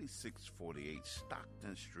 at 3648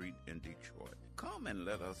 Stockton Street in Detroit. Come and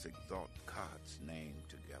let us exalt God's name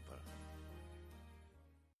together.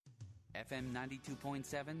 FM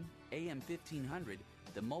 92.7, AM 1500,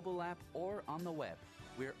 the mobile app, or on the web.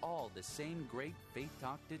 We're all the same great Faith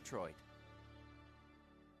Talk Detroit.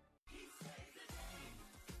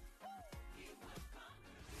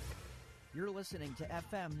 You're listening to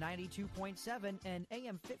FM 92.7 and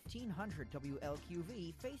AM 1500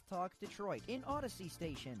 WLQV Faith Talk Detroit in Odyssey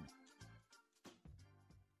Station.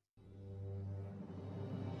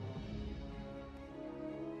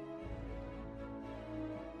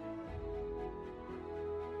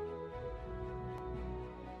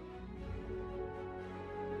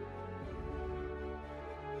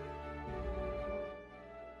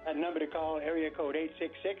 That number to call, area code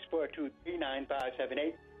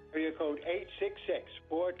 866-423-9578. Area code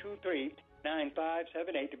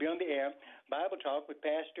 866-423-9578 to be on the air. Bible Talk with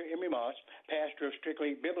Pastor Emery Moss, pastor of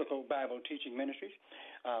Strictly Biblical Bible Teaching Ministries.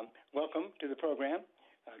 Welcome to the program.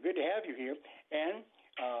 Good to have you here. And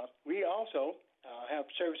we also have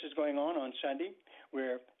services going on Sunday.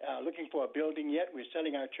 We're looking for a building yet. We're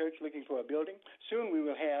selling our church, looking for a building. Soon we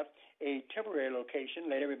will have a temporary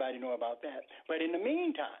location. Let everybody know about that. But in the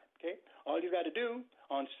meantime, okay, all you got to do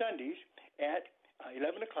on Sundays at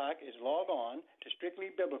 11 o'clock is log on to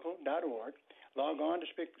strictlybiblical.org. Log on to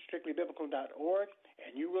strictlybiblical.org,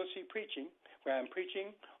 and you will see preaching, where I'm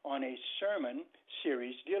preaching on a sermon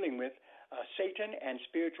series dealing with Satan and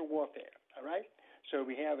spiritual warfare. All right? So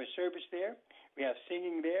we have a service there. We have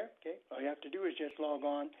singing there. Okay? All you have to do is just log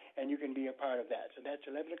on, and you can be a part of that. So that's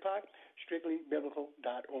 11 o'clock,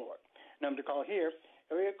 strictlybiblical.org. Number to call here,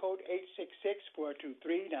 area code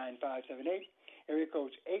 866-423-9578. Area code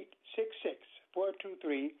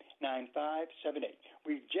 866-423-9578.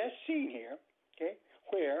 We've just seen here, okay,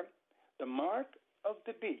 where the mark of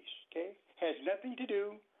the beast, okay, has nothing to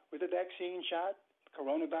do with a vaccine shot,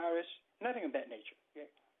 coronavirus, nothing of that nature. Okay?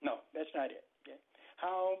 No, that's not it. Okay?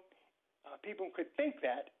 How people could think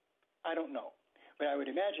that, I don't know. But I would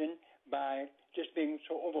imagine by just being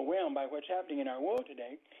so overwhelmed by what's happening in our world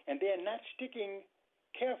today, and then not sticking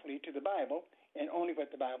carefully to the Bible and only what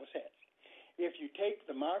the Bible says. If you take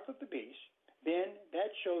the mark of the beast, then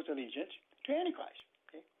that shows allegiance to Antichrist.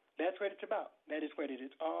 Okay? That's what it's about. That is what it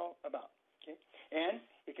is all about. Okay? And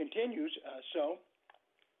it continues so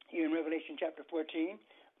here in Revelation chapter 14.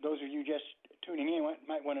 Those of you just tuning in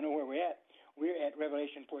might want to know where we're at. We're at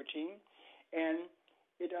Revelation 14, And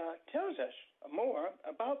it tells us more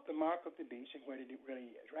about the mark of the beast and what it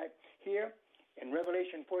really is, right? Here in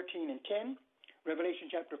Revelation 14 and 10, Revelation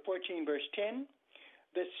chapter 14, verse 10,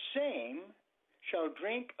 the same shall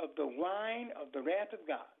drink of the wine of the wrath of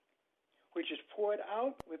God, which is poured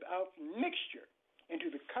out without mixture into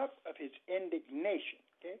the cup of his indignation.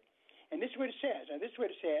 Okay? And this is what it says. Now, this is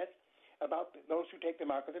what it says about those who take the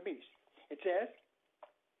mark of the beast. It says,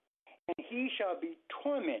 and he shall be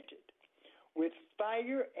tormented with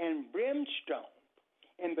fire and brimstone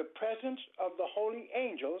in the presence of the holy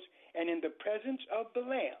angels and in the presence of the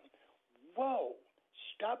Lamb. Whoa,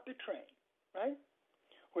 stop the train, right?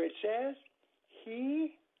 Where it says,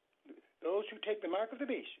 those who take the mark of the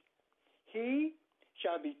beast, he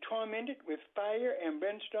shall be tormented with fire and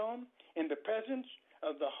brimstone in the presence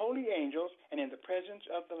of the holy angels and in the presence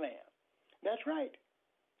of the Lamb. That's right.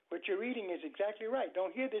 What you're reading is exactly right.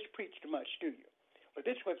 Don't hear this preached much, do you? But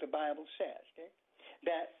this is what the Bible says, okay?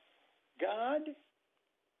 That God,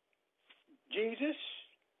 Jesus,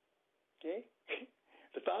 okay,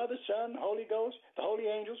 the Father, Son, the Holy Ghost, the holy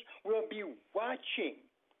angels will be watching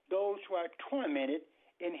those who are tormented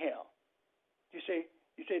in hell. You say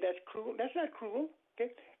that's cruel? That's not cruel,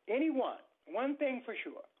 okay? Anyone, one thing for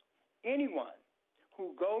sure, anyone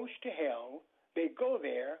who goes to hell, they go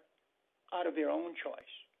there out of their own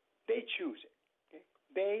choice. They choose it, okay?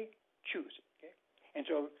 They choose it, okay? And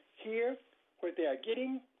so here, what they are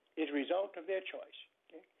getting is a result of their choice,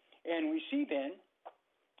 okay? And we see then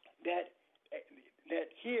that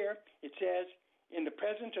here it says, in the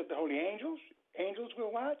presence of the holy angels, angels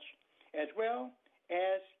will watch, as well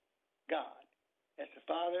as God, as the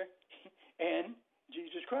Father and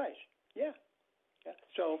Jesus Christ. Yeah.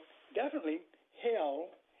 So definitely, hell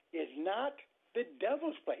is not the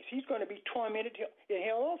devil's place. He's going to be tormented in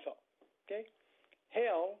hell also. Okay?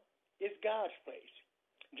 Hell is God's place,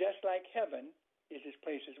 just like heaven is his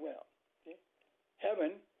place as well. Okay?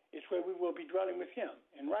 Heaven is where we will be dwelling with him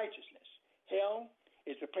in righteousness. Hell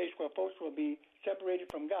is the place where folks will be separated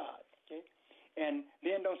from God. Okay? And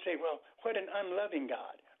then don't say, well, what an unloving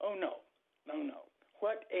God. Oh, no.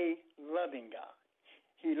 What a loving God.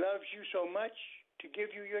 He loves you so much to give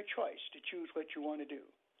you your choice to choose what you want to do.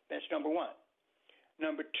 That's number one.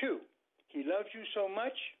 Number two, he loves you so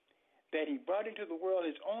much that he brought into the world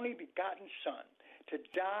his only begotten Son to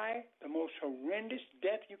die the most horrendous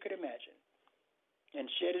death you could imagine and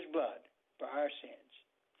shed his blood for our sins.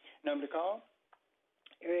 Number to call,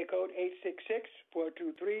 area code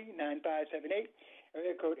 866-423-9578,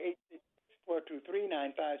 area code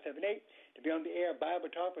 866-423-9578, to be on the air, Bible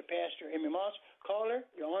Talk with Pastor Emmy Moss. Caller,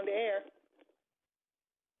 you're on the air.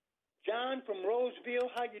 John from Roseville,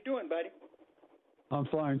 how you doing, buddy? I'm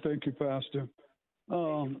fine, thank you, Pastor.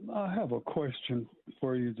 I have a question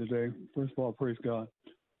for you today. First of all, praise God.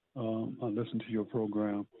 I listened to your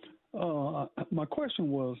program. My question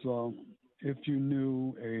was if you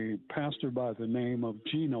knew a pastor by the name of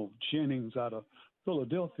Gino Jennings out of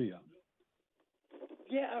Philadelphia.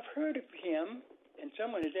 Yeah, I've heard of him, and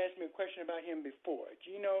someone has asked me a question about him before.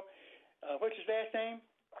 Gino, what's his last name?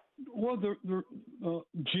 Well,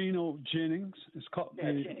 Gino Jennings. It's called,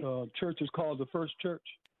 the church is called the First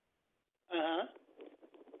Church. Uh-huh.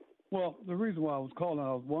 Well, the reason why I was calling,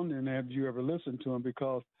 I was wondering, have you ever listened to him?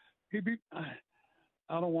 Because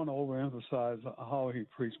I don't want to overemphasize how he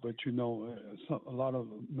preached, but a lot of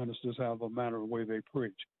ministers have a manner of the way they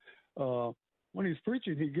preach. When he's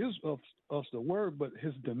preaching, he gives us the word, but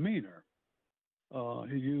his demeanor.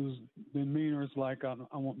 He used demeanors like, I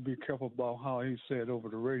want to be careful about how he said over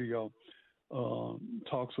the radio,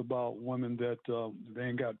 talks about women that they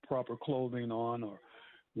ain't got proper clothing on or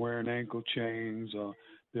wearing ankle chains.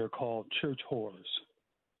 They're called church whores.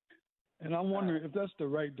 And I'm wondering if that's the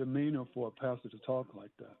right demeanor for a pastor to talk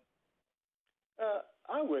like that.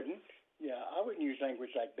 I wouldn't. Yeah, I wouldn't use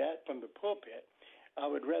language like that from the pulpit. I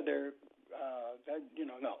would rather,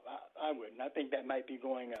 no, I wouldn't. I think that might be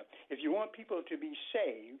going up. If you want people to be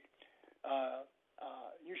saved,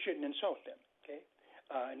 you shouldn't insult them, okay?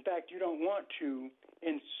 In fact, you don't want to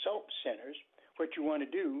insult sinners. What you want to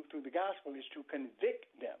do through the gospel is to convict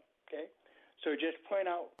them, okay? So just point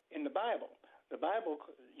out in the Bible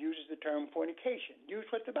uses the term fornication. Use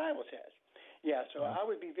what the Bible says. Yeah, so I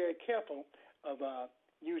would be very careful of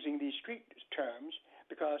using these street terms,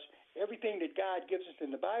 because everything that God gives us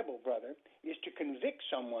in the Bible, brother, is to convict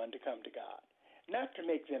someone to come to God, not to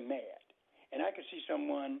make them mad. And I could see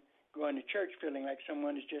someone going to church feeling like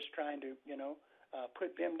someone is just trying to,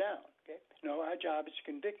 put them down. Okay? No, our job is to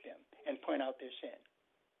convict them and point out their sin.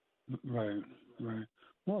 Right.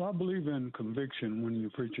 Well, I believe in conviction when you're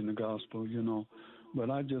preaching the gospel, but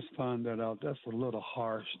I just find that out. That's a little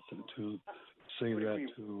harsh to say that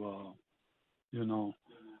to, It's enough,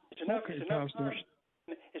 okay, it's enough Pastor. harsh.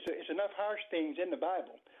 It's enough harsh things in the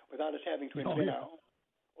Bible without us having to invent our own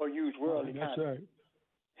or use worldly That's concepts.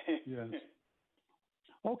 right. Yes.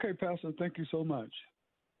 Okay, Pastor. Thank you so much.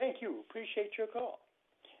 Thank you. Appreciate your call.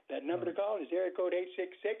 That number to call is area code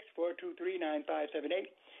 866-423-9578.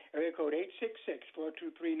 Area code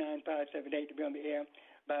 866-423-9578 to be on the air.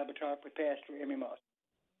 Bible Talk with Pastor Emmy Moss.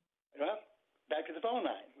 Well, back to the phone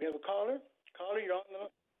line. We have a caller. Caller, you're on the.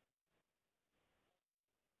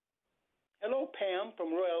 Hello, Pam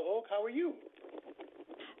from Royal Oak. How are you?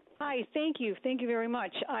 Hi, thank you. Thank you very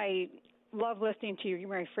much. I love listening to you. You're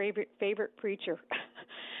my favorite preacher.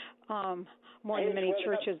 More than many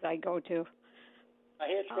churches I go to. I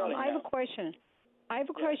have a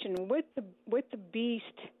question. With the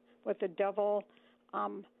beast, with the devil,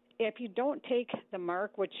 if you don't take the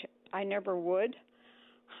mark, which I never would,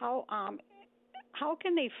 how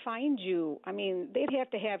can they find you? I mean, they'd have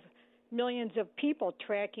to have millions of people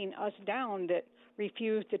tracking us down that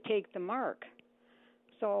refuse to take the mark.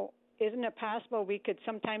 So isn't it possible we could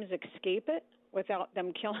sometimes escape it without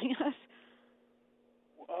them killing us?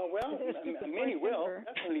 Well, many will.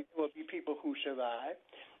 Definitely there will be people who survive.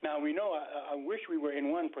 Now, we know, I wish we were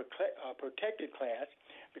in one protected class,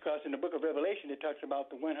 because in the book of Revelation it talks about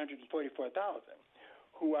the 144,000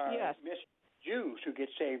 who are Jews who get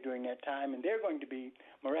saved during that time, and they're going to be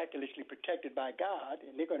miraculously protected by God,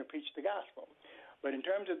 and they're going to preach the gospel. But in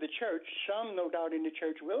terms of the church, some, no doubt, in the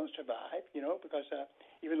church will survive, because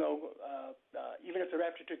even if the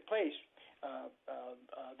rapture took place,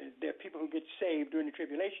 there are people who get saved during the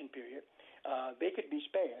tribulation period. They could be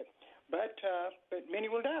spared, but many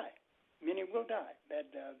will die. Many will die.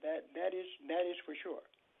 That is for sure.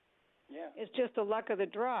 Yeah. It's just the luck of the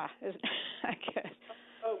draw, I guess.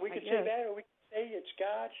 Oh, we could say that, or we could say it's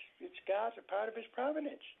God's a part of His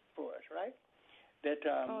providence for us, right? That.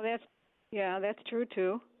 That's true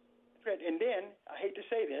too. And then I hate to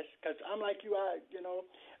say this because I'm like you. I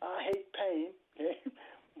hate pain, okay?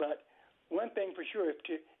 But one thing for sure,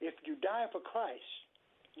 if you die for Christ,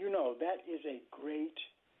 that is a great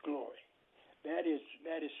glory. That is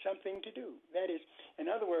something to do. That is, in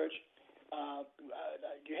other words,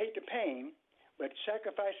 you hate the pain, but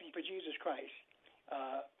sacrificing for Jesus Christ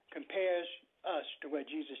compares us to what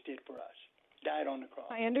Jesus did for us, died on the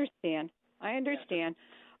cross. I understand.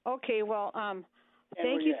 Okay, well,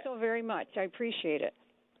 thank you so very much. I appreciate it.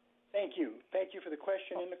 Thank you. Thank you for the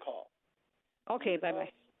question and the call. Okay,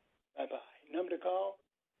 bye-bye. Bye-bye. Number to call.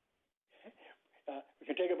 We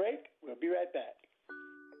can take a break. We'll be right back.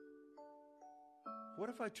 What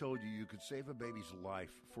if I told you could save a baby's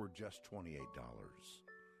life for just $28?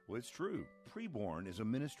 Well, it's true. Preborn is a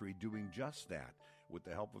ministry doing just that with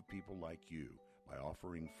the help of people like you by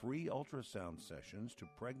offering free ultrasound sessions to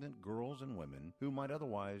pregnant girls and women who might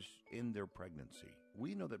otherwise end their pregnancy.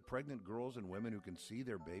 We know that pregnant girls and women who can see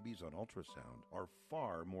their babies on ultrasound are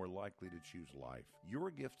far more likely to choose life. Your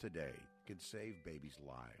gift today can save babies'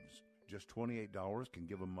 lives. Just $28 can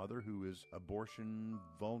give a mother who is abortion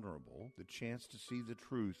vulnerable the chance to see the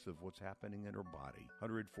truth of what's happening in her body.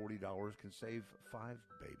 $140 can save 5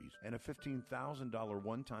 babies. And a $15,000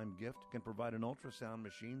 one-time gift can provide an ultrasound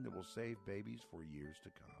machine that will save babies for years to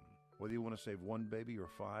come. Whether you want to save 1 baby or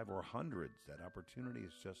 5 or hundreds, that opportunity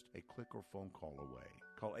is just a click or phone call away.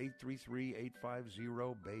 Call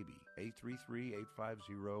 833-850-BABY.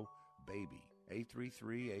 833-850-BABY.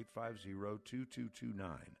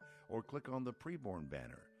 833-850-2229. Or click on the Preborn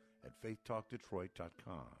banner at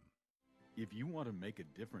faithtalkdetroit.com. If you want to make a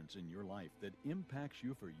difference in your life that impacts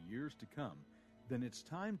you for years to come, then it's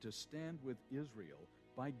time to stand with Israel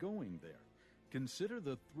by going there. Consider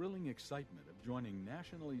the thrilling excitement of joining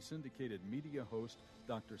nationally syndicated media host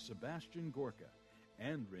Dr. Sebastian Gorka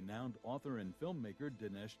and renowned author and filmmaker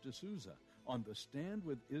Dinesh D'Souza on the Stand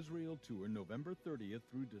with Israel tour November 30th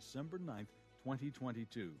through December 9th,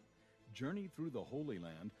 2022. Journey through the Holy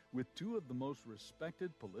Land with 2 of the most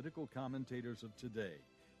respected political commentators of today.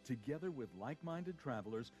 Together with like-minded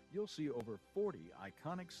travelers, you'll see over 40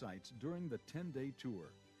 iconic sites during the 10-day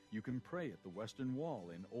tour. You can pray at the Western Wall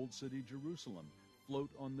in Old City, Jerusalem,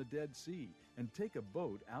 float on the Dead Sea, and take a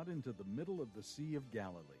boat out into the middle of the Sea of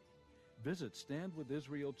Galilee. Visit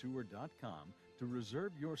StandWithIsraelTour.com to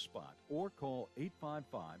reserve your spot or call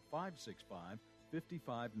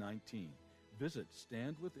 855-565-5519. Visit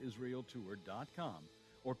StandWithIsraelTour.com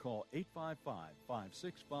or call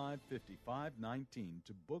 855-565-5519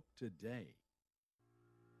 to book today.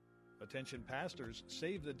 Attention pastors,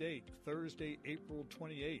 save the date. Thursday, April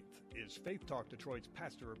 28th is Faith Talk Detroit's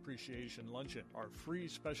Pastor Appreciation Luncheon. Our free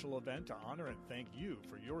special event to honor and thank you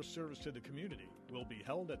for your service to the community will be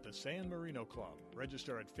held at the San Marino Club.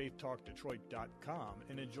 Register at faithtalkdetroit.com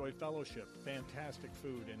and enjoy fellowship, fantastic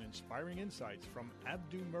food, and inspiring insights from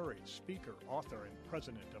Abdu Murray, speaker, author, and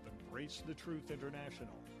president of Embrace the Truth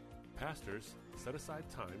International. Pastors, set aside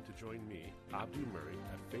time to join me, Abdu Murray,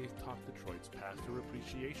 at Faith Talk Detroit's Pastor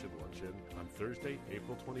Appreciation Luncheon on Thursday,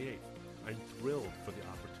 April 28th. I'm thrilled for the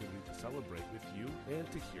opportunity to celebrate with you and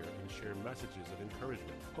to hear and share messages of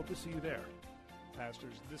encouragement. Hope to see you there.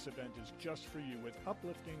 Pastors, this event is just for you with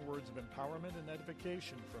uplifting words of empowerment and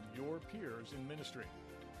edification from your peers in ministry.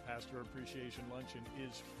 Pastor Appreciation Luncheon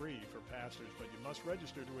is free for pastors, but you must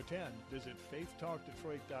register to attend. Visit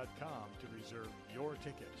faithtalkdetroit.com to reserve your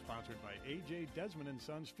ticket. Sponsored by A.J. Desmond &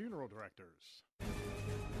 Sons Funeral Directors.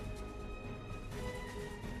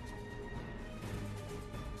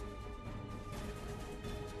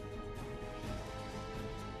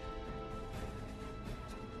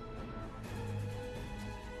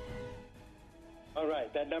 All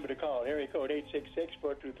right, that number to call, area code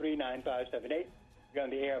 866-423-9578. We're on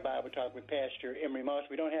the air Bible Talk with Pastor Emery Moss.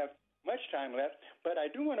 We don't have much time left, but I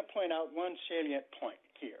do want to point out one salient point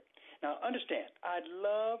here. Now, understand, I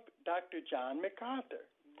love Dr. John MacArthur.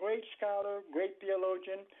 Great scholar, great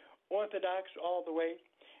theologian, orthodox all the way.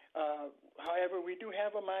 However, we do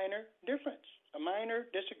have a minor difference, a minor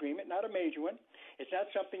disagreement, not a major one. It's not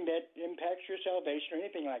something that impacts your salvation or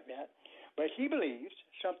anything like that. But he believes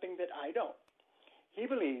something that I don't. He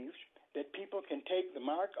believes that people can take the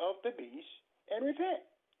mark of the beast and repent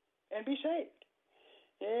and be saved.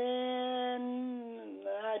 And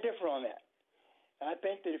I differ on that. I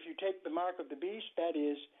think that if you take the mark of the beast, that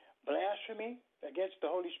is blasphemy against the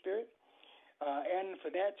Holy Spirit. And for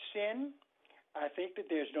that sin, I think that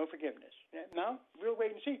there's no forgiveness. Now, we'll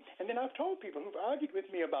wait and see. And then I've told people who've argued with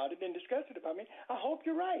me about it and discussed it about me, I hope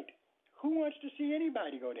you're right. Who wants to see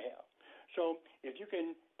anybody go to hell? So if you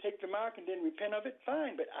can take the mark and then repent of it,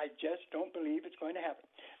 fine. But I just don't believe it's going to happen.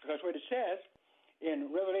 Because what it says in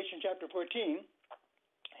Revelation chapter 14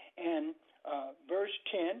 and verse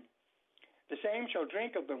 10, the same shall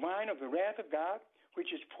drink of the wine of the wrath of God,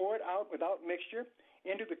 which is poured out without mixture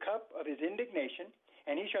into the cup of his indignation,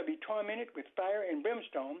 and he shall be tormented with fire and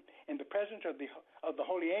brimstone in the presence of the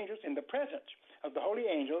holy angels, in the presence of the holy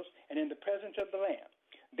angels, and in the presence of the Lamb.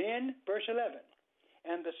 Then, verse 11,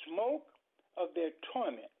 and the smoke of their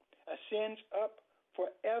torment ascends up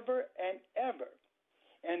forever and ever,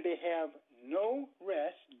 and they have no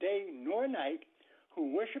rest, day nor night,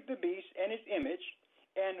 who worship the beast and his image,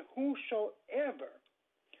 and whosoever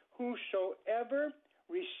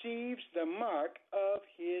receives the mark of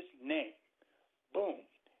his name. Boom.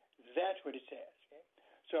 That's what it says. Okay?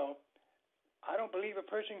 So I don't believe a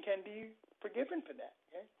person can be forgiven for that.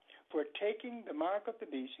 Okay? For taking the mark of the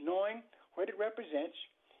beast, knowing what it represents,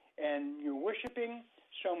 and you're worshiping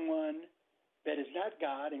someone that is not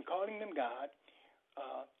God and calling them God,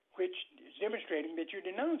 which is demonstrating that you're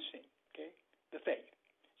denouncing, the faith.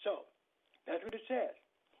 So that's what it says.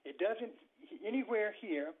 It doesn't anywhere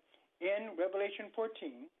here in Revelation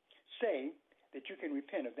 14 say that you can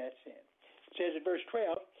repent of that sin. It says in verse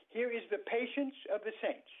 12, here is the patience of the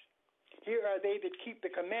saints. Here are they that keep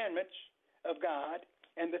the commandments of God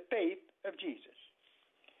and the faith of Jesus.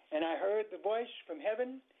 And I heard the voice from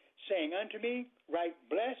heaven saying unto me, right,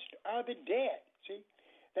 blessed are the dead. See,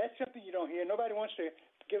 that's something you don't hear. Nobody wants to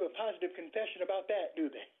give a positive confession about that, do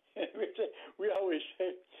they? We always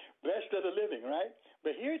say, blessed are the living, right?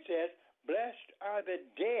 But here it says, blessed are the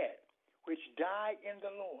dead which die in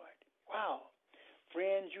the Lord. Wow.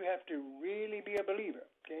 Friends, you have to really be a believer,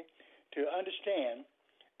 to understand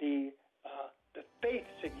the faith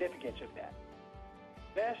significance of that.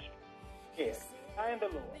 Blessed dead, die in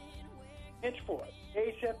the Lord. Henceforth,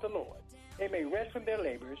 they saith the Lord, they may rest from their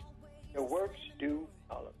labors, their works do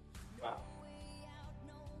follow. Wow.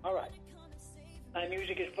 All right. My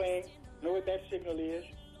music is playing. Know what that signal is.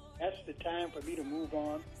 That's the time for me to move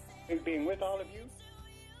on. And being with all of you.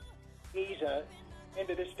 Please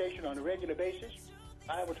enter this station on a regular basis.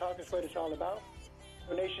 Bible Talk is what it's all about.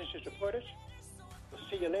 Donations to support us. We'll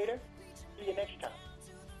see you later. See you next time.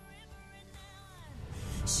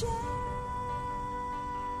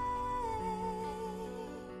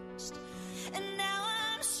 And now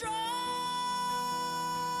I'm stronger.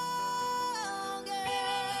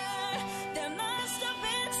 There must have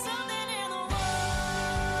been something in the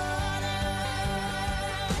water.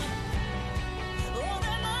 Oh,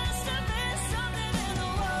 there must have been something in the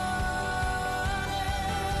water.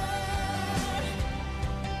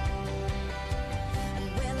 And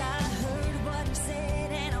well, I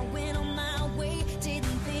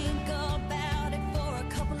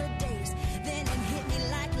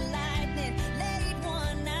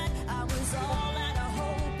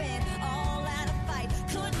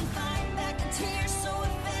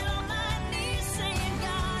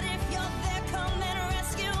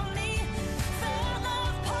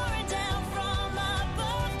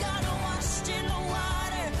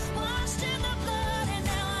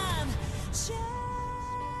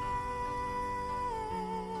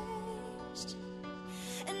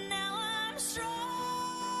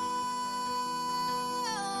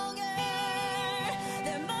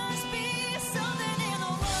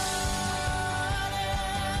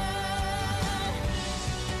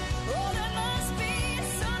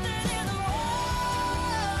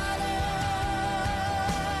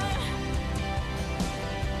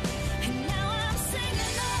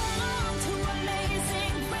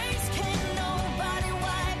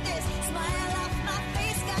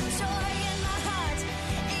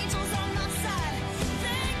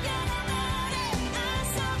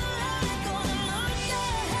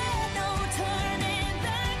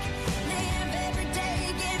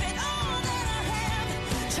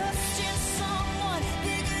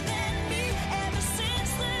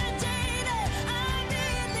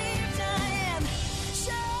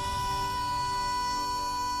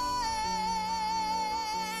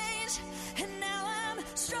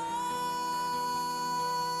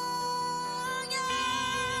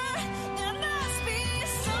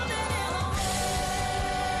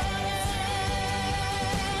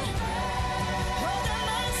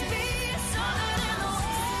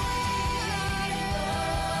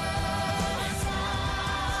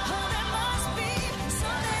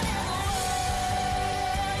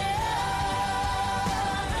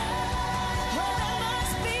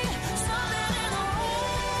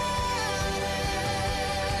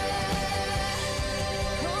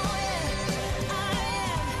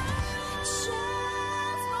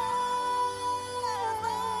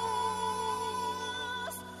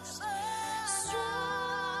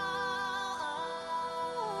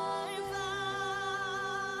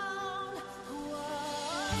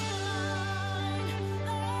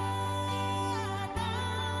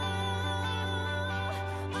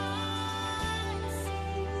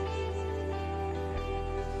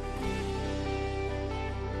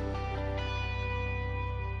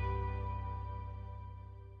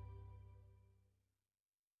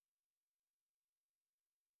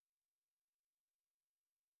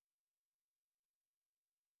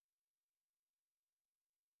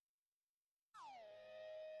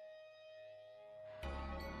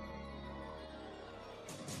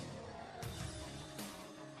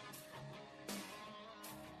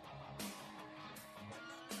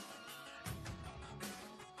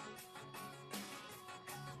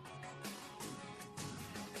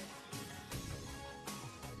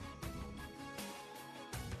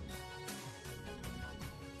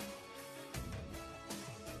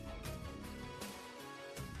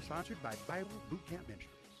Sponsored by Bible Boot Camp Ministries.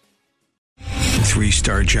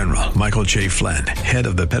 3-star General Michael J. Flynn, head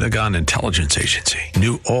of the Pentagon Intelligence Agency,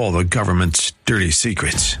 knew all the government's dirty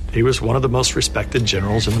secrets. He was one of the most respected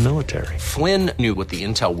generals in the military. Flynn knew what the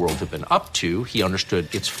intel world had been up to. He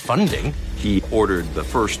understood its funding. He ordered the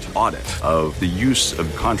first audit of the use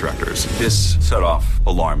of contractors. This set off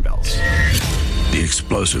alarm bells. The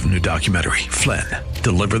explosive new documentary, Flynn,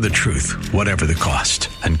 Deliver the Truth, Whatever the Cost,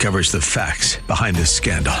 uncovers the facts behind this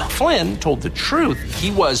scandal. Flynn told the truth.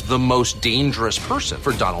 He was the most dangerous person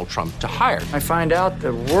for Donald Trump to hire. I find out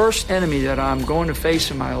the worst enemy that I'm going to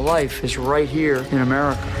face in my life is right here in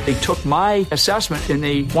America. They took my assessment and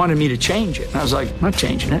they wanted me to change it. And I was like, I'm not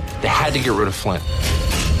changing it. They had to get rid of Flynn.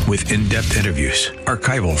 With in-depth interviews,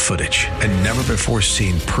 archival footage, and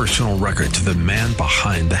never-before-seen personal records of the man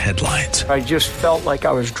behind the headlines. I just felt like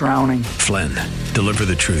I was drowning. Flynn, Deliver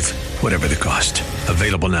the Truth, Whatever the Cost.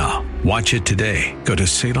 Available now. Watch it today. Go to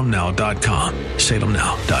salemnow.com.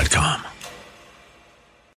 salemnow.com.